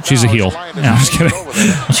champion. She's a heel. No. I'm just kidding.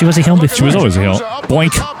 She was a heel before. She was always a heel.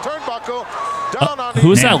 Boink.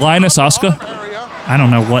 Who is that? Linus Asuka? I don't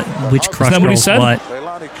know which crush Isn't that what he said? What?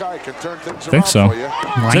 I think so. Is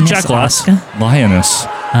that Jack Glass? Asuka? Lioness.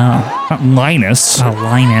 Oh. Not Linus. Oh,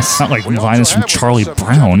 Linus. Not like Linus from Charlie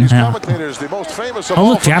Brown. No. Oh,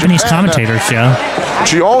 look, Japanese commentators show.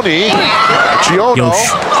 Chiono.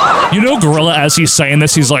 You know Gorilla, as he's saying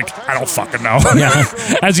this, he's like, I don't fucking know. Yeah.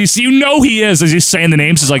 As he's he's saying the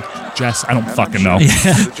names, he's like, Jess, I don't fucking know.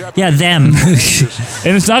 Yeah, them.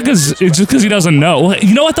 And it's just because he doesn't know.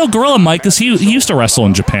 You know what though, Gorilla Mike, because he used to wrestle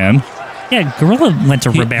in Japan. Yeah, Gorilla went to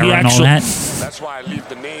Ribera and all that. That's why I leave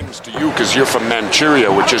the names to you, because you're from Manchuria,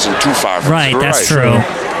 which isn't too far from Right, that's true.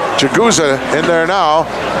 Jaguza in there now.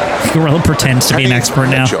 Gorilla pretends to be an expert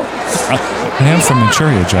now. I am from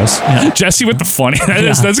Manchuria, Jess. Yeah. Jesse with the funny.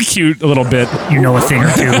 That's a cute little bit. You know a thing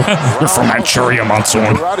or two. You're from Manchuria,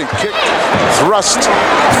 Monsoon. Karate kick thrust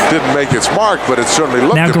didn't make its mark, but it certainly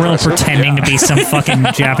looked Now Gorilla impressive. pretending to be some fucking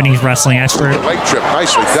Japanese wrestling expert. Leg trip,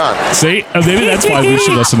 nicely done. See? Maybe that's why we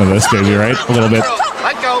should listen to this, baby, right? A little bit.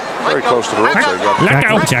 Very close to the ropes there. Let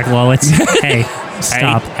go. Jack Lowitz. Hey,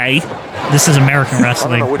 stop. Hey. This is American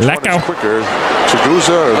wrestling. Let go. Quicker,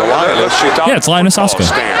 Jaguza or the Lioness? Yeah, it's Linus Asuka.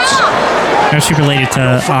 Is she related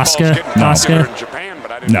to Asuka? No. Asuka?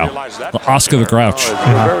 No. Oscar the Grouch.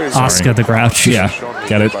 Oscar the Grouch. Yeah.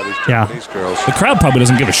 Get it? Yeah. The crowd probably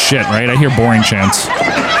doesn't give a shit, right? I hear boring chants.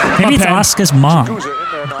 Maybe it's Asuka's mom.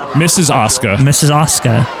 Mrs. Asuka. Mrs.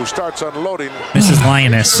 Asuka. Who starts unloading. Mrs.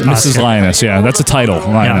 Lioness. Mrs. Asuka. Lioness, yeah. That's a title.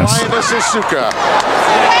 Lioness. Lioness Asuka.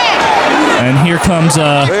 And here comes They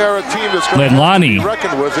are a team that's going Leilani. to be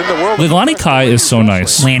reckoned with in the world. Leilani Kai is so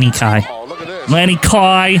nice. Lanny Kai. Lanny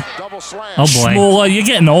Kai. Oh boy. Shmola, you're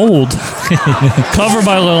getting old. Covered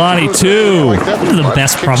by Leilani too. One of the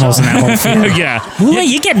best promos in that whole feud. Yeah. Ooh,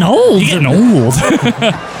 you're getting old. You're getting old.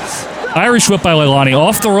 Irish whip by Leilani.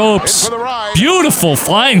 Off the ropes. Beautiful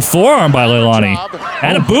flying forearm by Leilani.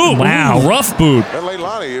 And a boot. Wow. Ooh, rough boot.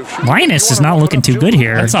 Linus is not looking too good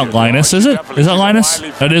here. That's not Linus, is it? Is that Linus?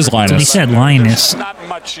 That is Linus. That's what he said, Linus. Not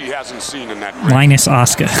much she hasn't seen in that Linus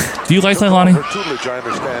Asuka. Do you like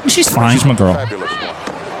Leilani? She's fine. She's my girl.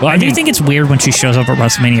 Well, I do think it's weird when she shows up at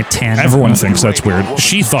WrestleMania 10. Everyone thinks that's weird.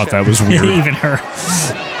 She thought that was weird. Even her.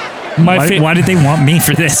 Why did they want me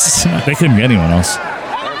for this? They couldn't get anyone else.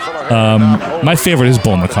 My favorite is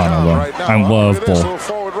Bull Nakano, though. I love Bull.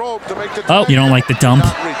 Oh, you don't like the dump?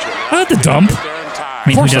 I like the dump. I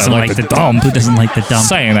mean, who doesn't like the dump? Who doesn't like the dump?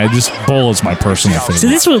 Saying, Bull is my personal favorite. So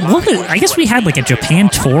this was, I guess we had like a Japan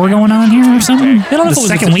tour going on here or something. The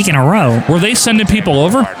second week in a row. Were they sending people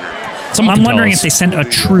over? I'm wondering if they sent a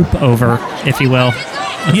troop over, if you will.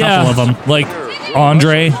 A couple of them. Like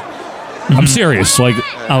Andre. I'm serious. Like,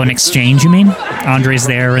 an exchange, you mean? Andre's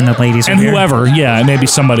there and the ladies are and here. whoever, yeah, maybe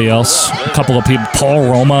somebody else. A couple of people. Paul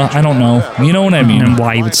Roma. I don't know. You know what I mean? And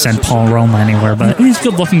why you would send Paul Roma anywhere, but he's a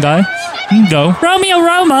good-looking guy. You can go. Romeo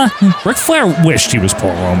Roma. Ric Flair wished he was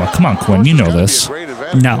Paul Roma. Come on, Quinn. You know this.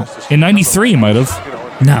 No. In '93, he might have.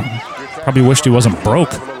 No. Probably wished he wasn't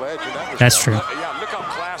broke. That's true.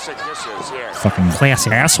 Fucking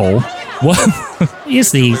classic asshole. What? He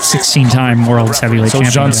is the 16-time World's Heavyweight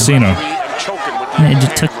Champion. John Cena. And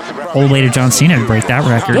it took all the way to John Cena to break that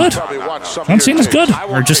record. Good. John Cena's good.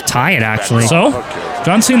 Or just tie it, actually. So?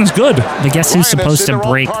 John Cena's good. But guess who's supposed to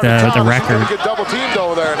break the record?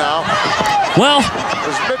 Well,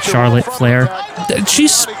 Charlotte Flair.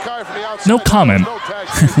 She's... No comment.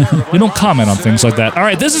 We don't comment on things like that. All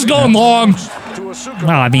right, this is going long.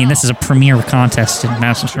 Well, I mean, this is a premier contest in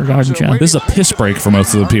Madison Square Garden, Joe. This is a piss break for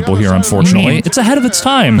most of the people here, unfortunately. It's ahead of its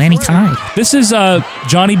time. Lanny Kai. This is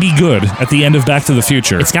Johnny Be Good at the end of Back to the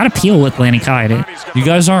Future. It's got appeal with Lanny Kai. You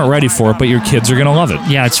guys aren't ready for it, but your kids are going to love it.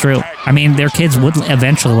 Yeah, it's true. I mean, their kids would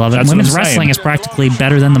eventually love it. That's Women's wrestling is practically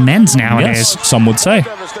better than the men's nowadays. Yes, some would say.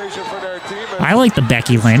 I like the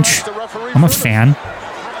Becky Lynch. I'm a fan.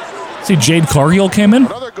 See, Jade Cargill came in?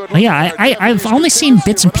 Yeah, I've only seen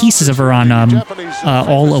bits and pieces of her on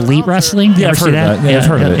All Elite Wrestling. Yeah, I've heard that. Yeah, I've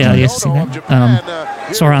heard of it. Yeah, you see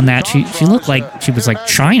that? Saw her on that. She looked like she was like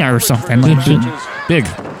China or something. Like big.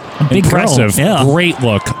 Big impressive. Girl. Yeah. Great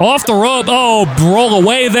look. Off the rope. Oh, roll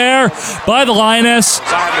away there by the Lioness.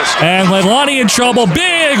 And Leilani in trouble.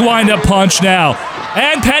 Big wind-up punch now.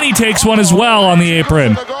 And Penny takes one as well on the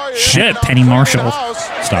apron. Shit. Penny Marshall.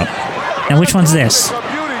 Stop. Now, which one's this?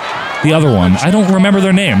 The other one. I don't remember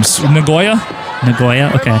their names. Nagoya?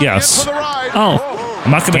 Okay. Yes. Oh.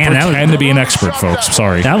 I'm not going to pretend to be an expert, folks.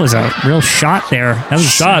 Sorry. That was a real shot there. That was a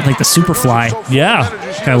shot like the Superfly. Yeah.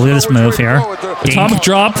 Okay, look at this move here. Atomic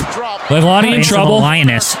drop. Leilani in trouble. The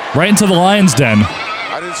lioness. Right into the lion's den.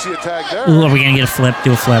 Ooh, are we going to get a flip?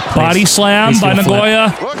 Do a flip. Please. Body slam by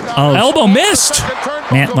Nagoya. Oh. Elbow missed.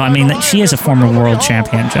 Man, well, I mean, she is a former world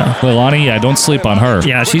champion, Joe. Leilani, yeah, don't sleep on her.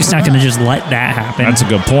 Yeah, she's not going to just let that happen. That's a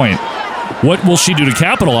good point. What will she do to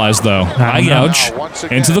capitalize, though? Eye gouge.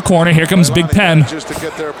 Into the corner. Here comes Big Pen.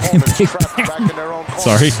 Big Pen.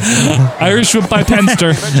 Sorry. Irish whip by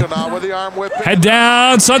Penster. Head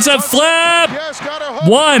down. Sunset flip.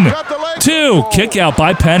 1, 2. Kick out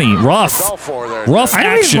by Penny. Rough action.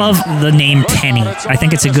 I really love the name Penny. I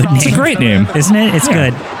think it's a good name. It's a great name. Isn't it? It's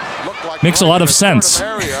good. Makes a lot of sense.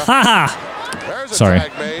 Haha. Sorry.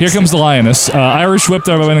 Here comes the lioness. Irish whip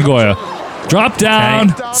there by Nagoya. Drop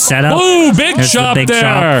down. Okay. Set up. Ooh, big chop the big there.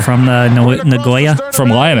 Chop from the Nagoya. From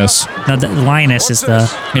Lioness. No, the Lioness is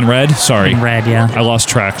the... In red? Sorry. In red, yeah. I lost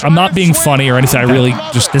track. I'm not being funny or anything. I really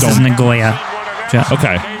just This is Nagoya.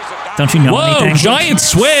 Okay. Don't you know anything? Whoa, giant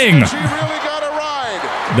swing.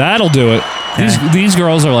 That'll do it. These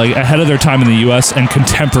girls are like ahead of their time in the U.S. and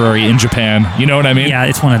contemporary in Japan. You know what I mean? Yeah,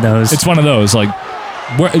 it's one of those. It's one of those. Like,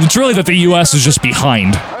 it's really that the U.S. is just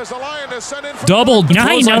behind. Double. You know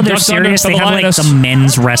how you know they're serious? They have like the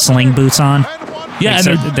men's wrestling boots on. Yeah,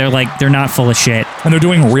 like, and they're not full of shit. And they're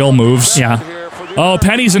doing real moves. Yeah. Oh,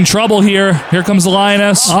 Penny's in trouble here. Here comes the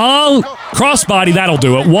Lioness. Oh, crossbody. That'll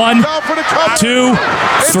do it. 1, 2,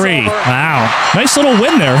 3. Wow. Nice little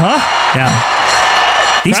win there, huh? Yeah.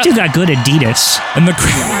 These two got good Adidas. And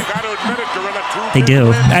they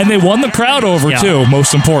do. And they won the crowd over, too,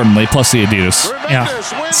 most importantly, plus the Adidas. Yeah.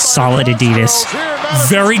 Solid Adidas.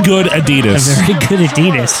 Very good Adidas. A very good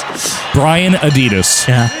Adidas. Brian Adidas.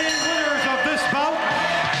 Yeah.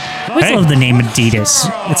 I always love the name Adidas.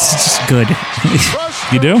 It's just good.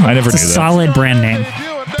 You do? I never knew that. It's a solid brand name.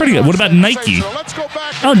 Pretty good. What about Nike?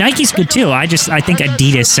 Oh, Nike's good, too. I think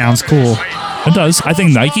Adidas sounds cool. It does. I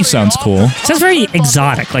think Nike sounds cool. It sounds very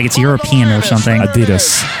exotic, like it's European or something.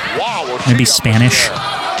 Adidas. Maybe Spanish.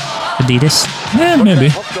 Adidas? Yeah,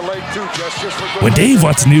 maybe. When Dave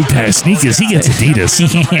wants a new pair of sneakers, he gets Adidas.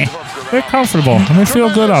 They're comfortable, and they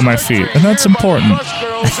feel good on my feet, and that's important.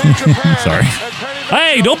 Sorry.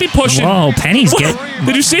 Hey, don't be pushing. Whoa, Penny's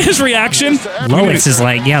Did you see his reaction? Lowitz is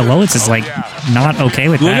like not okay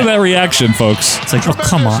with that. Look at that reaction, folks. It's like, oh,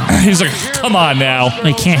 come on. He's like, come on now.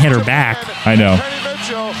 He can't hit her back. I know.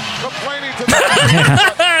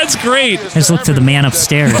 That's great. I just looked to the man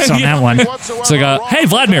upstairs on that one. It's like, hey,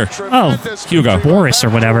 Vladimir. Oh, Hugo. Boris or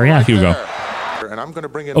whatever, yeah. Hugo. And I'm going to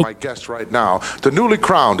bring in my guest right now, the newly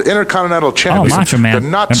crowned Intercontinental Champion, Macho Man. the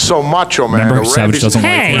not-so-macho man. Remember, Savage doesn't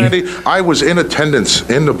like him. Randy, I was in attendance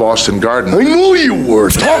in the Boston Garden. I knew you were.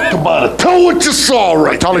 Talk about it. Tell what you saw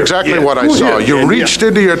right Tell there. exactly what I saw. You reached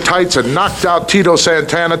into your tights and knocked out Tito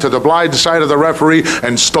Santana to the blind side of the referee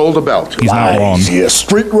and stole the belt. He's not wrong. Yeah,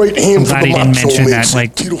 straight right hand for I'm glad the he didn't Macho mention Man. that,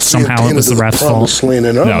 like, Tito somehow Santana it was to the ref's fault. promised land,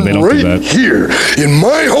 and No, they don't right do that. here in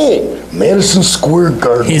my home, Madison Square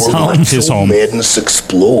Garden, His where home. Macho His home. Madness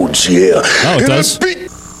explodes, yeah. Oh, it does?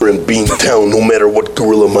 In Beantown, no matter what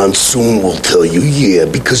Gorilla Monsoon will tell you, yeah,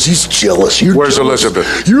 because he's jealous. Where's jealous.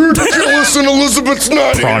 Elizabeth? You're jealous and Elizabeth's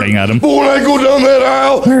not Prodding here. at him. But when I go down that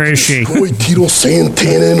aisle, Where is she? boy, Tito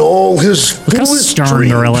Santana and all his Look how foolish stern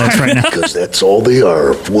dreams. Gorilla is right now. Because that's all they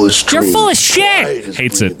are, foolish You're dreams. full of shit. Pride is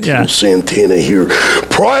Hates bringing it. Tito Santana here.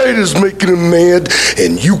 Pride is making him mad,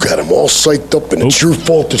 and you got him all psyched up, and it's your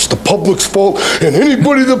fault. It's the public's fault, and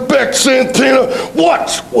anybody that backs Santana,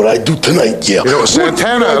 watch what I do tonight, yeah. You know,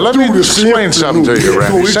 Santana, let me explain something to you,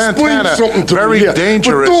 Randy. Santana, very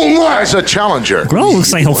dangerous as a challenger. Gorilla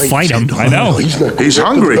looks like he'll fight him. I know. He's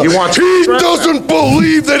hungry. He wants. He doesn't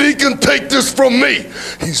believe that he can take this from me.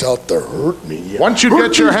 He's out to hurt me. Yeah. Once you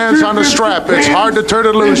get your hands on the strap, it's hard to turn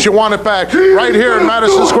it loose. You want it back. Right here in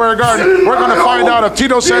Madison Square Garden, we're going to find out if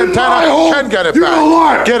Tito Santana can get it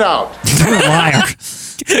back. Get out. You're a liar.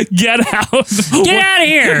 Get out. Get out of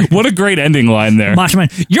here. What a great ending line there. Macho Man,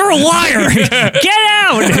 you're a liar. Get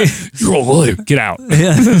out. You're a liar. Get out.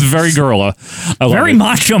 It's very Gorilla. I love Very it.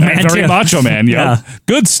 Macho Man, Very too. Macho Man, yeah.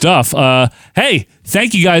 Good stuff. Hey,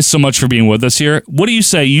 thank you guys so much for being with us here. What do you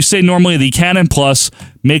say? You say normally the Canon Plus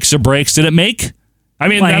makes or breaks. Did it make? I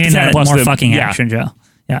mean, not the Canon Plus. More fucking action, Joe.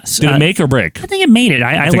 Yes. Did it make or break? I think it made it.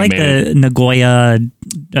 I like the Nagoya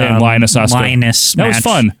and Lioness Asuka. Lioness That was match.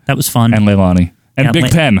 fun. That was fun. And Leilani. And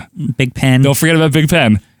Big Pen. Big Pen. Don't forget about Big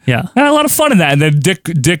Pen. Yeah. I had a lot of fun in that. And then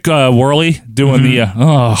Dick Worley doing the,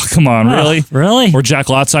 come on, really? Really? Or Jack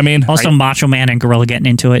Lotz, I mean. Also, Macho Man and Gorilla getting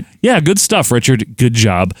into it. Yeah, good stuff, Richard. Good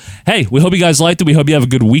job. Hey, we hope you guys liked it. We hope you have a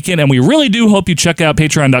good weekend. And we really do hope you check out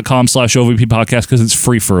patreon.com/OVP podcast because it's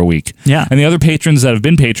free for a week. Yeah. And the other patrons that have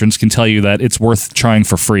been patrons can tell you that it's worth trying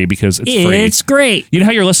for free because it's free. It's great. You know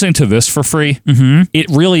how you're listening to this for free? Mm-hmm. It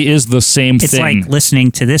really is the same thing. It's like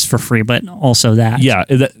listening to this for free, but also that. Yeah.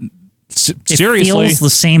 Seriously. It feels the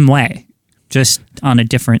same way, just on a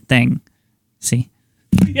different thing. See?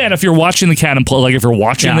 Yeah, and if you're watching the Canon Plus, like if you're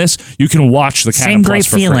watching this, you can watch the Canon Plus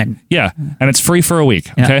for free. Same great feeling. Yeah, and it's free for a week,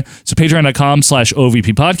 okay? So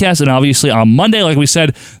patreon.com/OVP podcast, and obviously on Monday, like we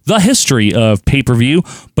said, the history of pay-per-view.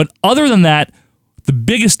 But other than that, the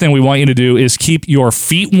biggest thing we want you to do is keep your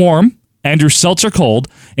feet warm and your seltzer cold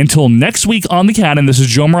until next week on the Canon. This is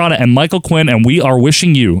Joe Morata and Michael Quinn, and we are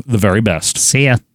wishing you the very best. See ya.